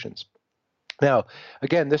traditions. Now,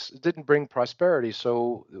 again, this didn't bring prosperity,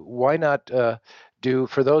 so why not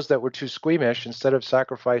for those that were too squeamish, instead of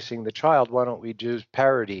sacrificing the child, why don't we do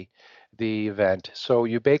parody the event? So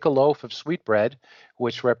you bake a loaf of sweetbread,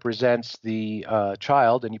 which represents the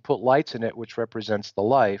child, and you put lights in it, which represents the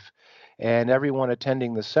life. And everyone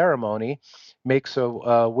attending the ceremony makes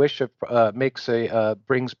a wish of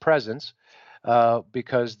brings presents,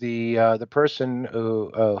 because the person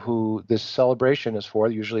who this celebration is for,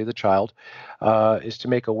 usually the child, is to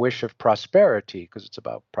make a wish of prosperity, because it's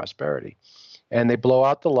about prosperity. And they blow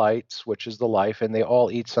out the lights, which is the life, and they all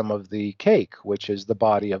eat some of the cake, which is the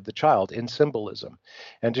body of the child, in symbolism.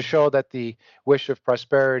 And to show that the wish of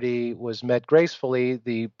prosperity was met gracefully,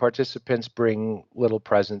 the participants bring little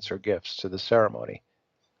presents or gifts to the ceremony.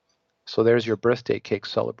 So there's your birthday cake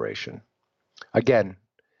celebration. Again,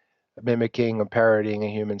 mimicking or parodying a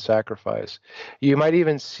human sacrifice. You might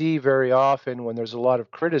even see very often, when there's a lot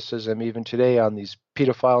of criticism, even today, on these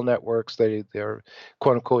pedophile networks, they're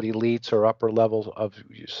quote unquote elites or upper levels of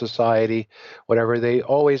society, whatever. They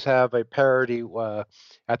always have a parody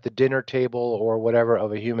at the dinner table or whatever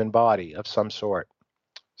of a human body of some sort.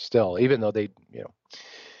 Still, even though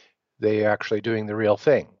they actually doing the real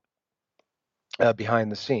thing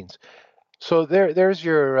behind the scenes. So there's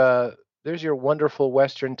your wonderful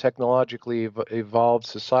Western technologically evolved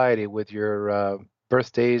society with your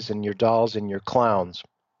birthdays and your dolls and your clowns.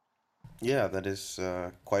 Yeah, that is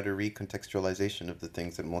quite a recontextualization of the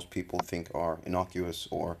things that most people think are innocuous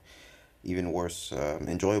or even worse,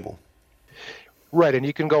 enjoyable. Right, and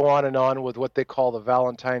you can go on and on with what they call the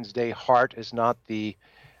Valentine's Day heart is not the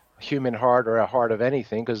human heart or a heart of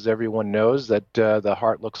anything, because everyone knows that the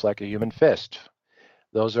heart looks like a human fist.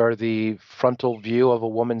 Those are the frontal view of a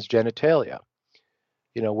woman's genitalia,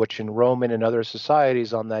 which in Roman and other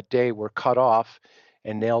societies on that day were cut off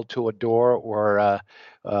and nailed to a door, or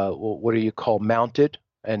what do you call, mounted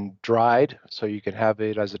and dried so you can have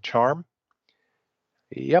it as a charm.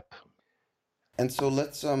 Yep. And so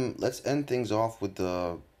let's end things off with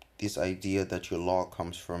this idea that your law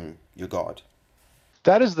comes from your God.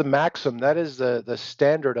 That is the maxim. That is the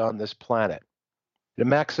standard on this planet. The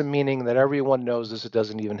maxim meaning that everyone knows this, it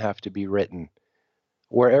doesn't even have to be written.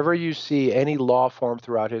 Wherever you see any law form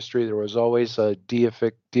throughout history, there was always a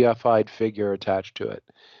deified figure attached to it.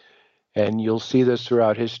 And you'll see this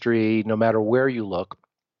throughout history, no matter where you look.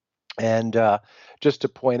 And just to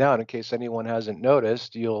point out, in case anyone hasn't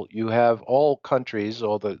noticed, you have all countries,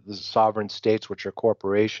 all the sovereign states, which are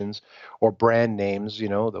corporations or brand names,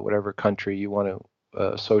 that whatever country you want to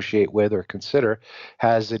associate with or consider,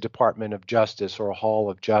 has a Department of Justice or a Hall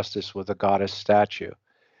of Justice with a goddess statue.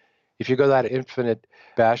 If you go to that infinite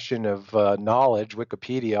bastion of knowledge,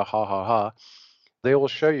 Wikipedia, ha ha ha, they will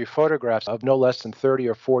show you photographs of no less than 30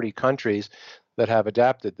 or 40 countries that have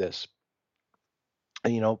adapted this.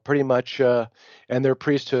 Pretty much, and their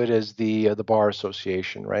priesthood is the bar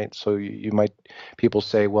association, right? So you might, people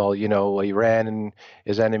say, well, Iran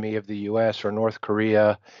is enemy of the U.S. or North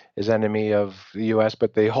Korea is enemy of the U.S.,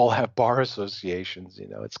 but they all have bar associations.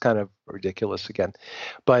 It's kind of ridiculous again.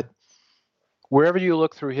 But wherever you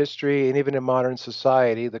look through history and even in modern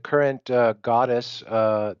society, the current goddess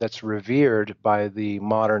that's revered by the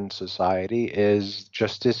modern society is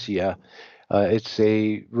Justitia. It's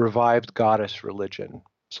a revived goddess religion.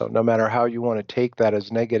 So no matter how you want to take that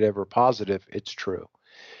as negative or positive, it's true.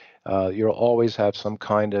 You'll always have some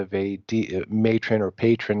kind of a matron or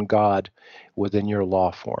patron god within your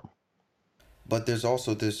law form. But there's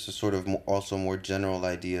also this sort of also more general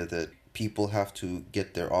idea that people have to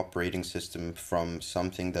get their operating system from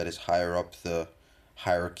something that is higher up the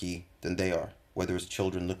hierarchy than they are, whether it's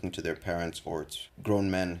children looking to their parents or it's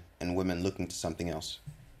grown men and women looking to something else.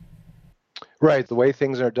 Right. The way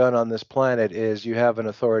things are done on this planet is you have an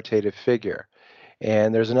authoritative figure.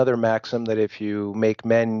 And there's another maxim that if you make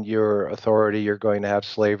men your authority, you're going to have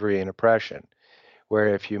slavery and oppression.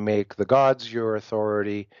 Where if you make the gods your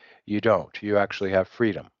authority, you don't. You actually have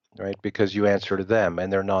freedom, right? Because you answer to them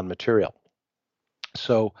and they're non-material.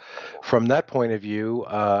 So from that point of view,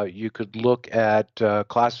 you could look at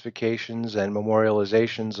classifications and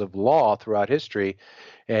memorializations of law throughout history,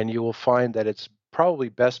 and you will find that it's probably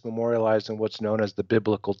best memorialized in what's known as the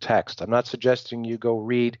biblical text. I'm not suggesting you go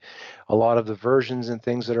read a lot of the versions and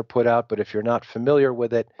things that are put out, but if you're not familiar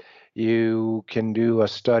with it, you can do a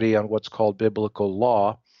study on what's called biblical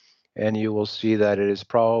law, and you will see that it is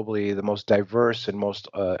probably the most diverse and most,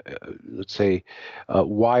 let's say,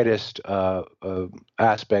 widest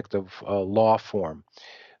aspect of law form.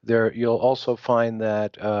 There, you'll also find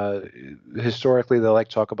that historically they like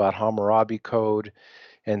to talk about Hammurabi Code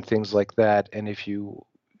and things like that. And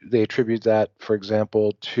they attribute that, for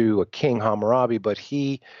example, to a king Hammurabi, but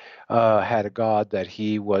he had a god that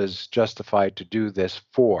he was justified to do this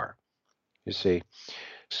for. You see.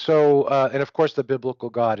 So, and of course, the biblical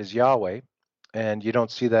God is Yahweh, and you don't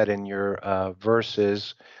see that in your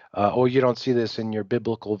verses, or you don't see this in your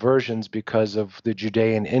biblical versions because of the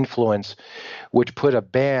Judean influence, which put a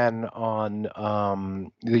ban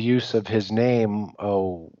on the use of his name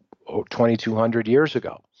 2,200 years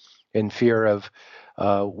ago in fear of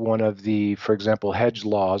one of the, for example, hedge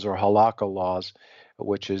laws or halakha laws,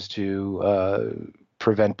 which is to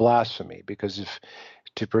prevent blasphemy. Because if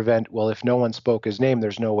no one spoke his name,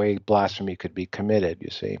 there's no way blasphemy could be committed, you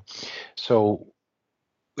see. So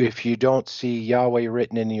if you don't see Yahweh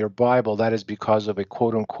written in your Bible, that is because of a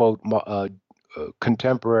quote unquote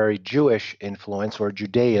contemporary Jewish influence or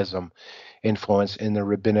Judaism influence in the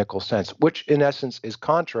rabbinical sense, which in essence is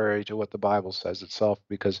contrary to what the Bible says itself,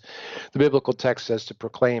 because the biblical text says to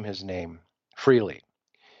proclaim his name freely.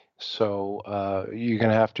 So you're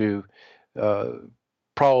going to have to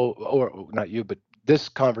or not you, but this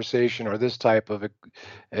conversation or this type of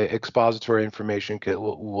expository information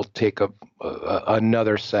will take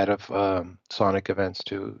another set of sonic events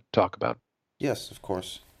to talk about. Yes, of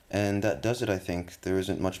course. And that does it, I think. There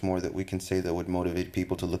isn't much more that we can say that would motivate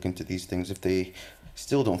people to look into these things if they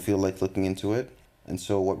still don't feel like looking into it. And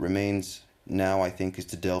so what remains now, I think, is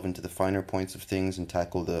to delve into the finer points of things and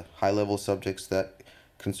tackle the high-level subjects that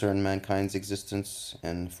concern mankind's existence.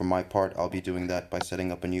 And for my part, I'll be doing that by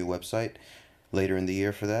setting up a new website later in the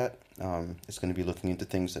year for that. It's going to be looking into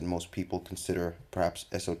things that most people consider perhaps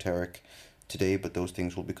esoteric today, but those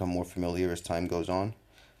things will become more familiar as time goes on.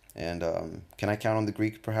 And can I count on the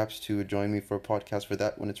Greek perhaps to join me for a podcast for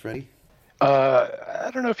that when it's ready?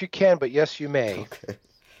 I don't know if you can, but yes, you may. Okay.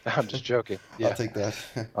 I'm just joking. I'll Yeah. take that.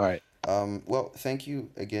 All right. Well, thank you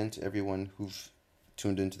again to everyone who've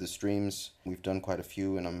tuned into the streams. We've done quite a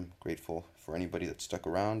few, and I'm grateful for anybody that stuck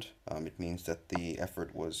around. It means that the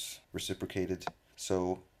effort was reciprocated.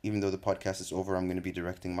 So even though the podcast is over, I'm going to be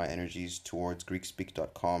directing my energies towards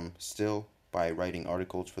Greekspeek.com still by writing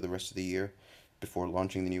articles for the rest of the year before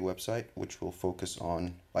launching the new website, which will focus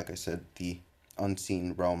on, like I said, the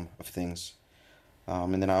unseen realm of things.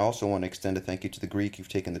 And then I also want to extend a thank you to the Greek. You've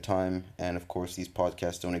taken the time, and of course these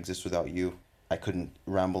podcasts don't exist without you. I couldn't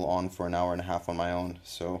ramble on for an hour and a half on my own,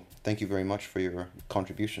 so thank you very much for your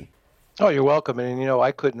contribution. Oh, you're welcome. And,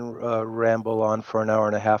 I couldn't ramble on for an hour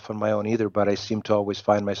and a half on my own either, but I seem to always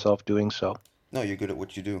find myself doing so. No, you're good at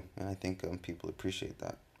what you do, and I think people appreciate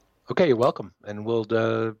that. Okay, you're welcome. And we'll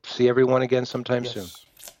see everyone again sometime soon.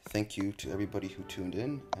 Thank you to everybody who tuned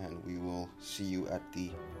in, and we will see you at the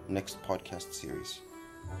next podcast series.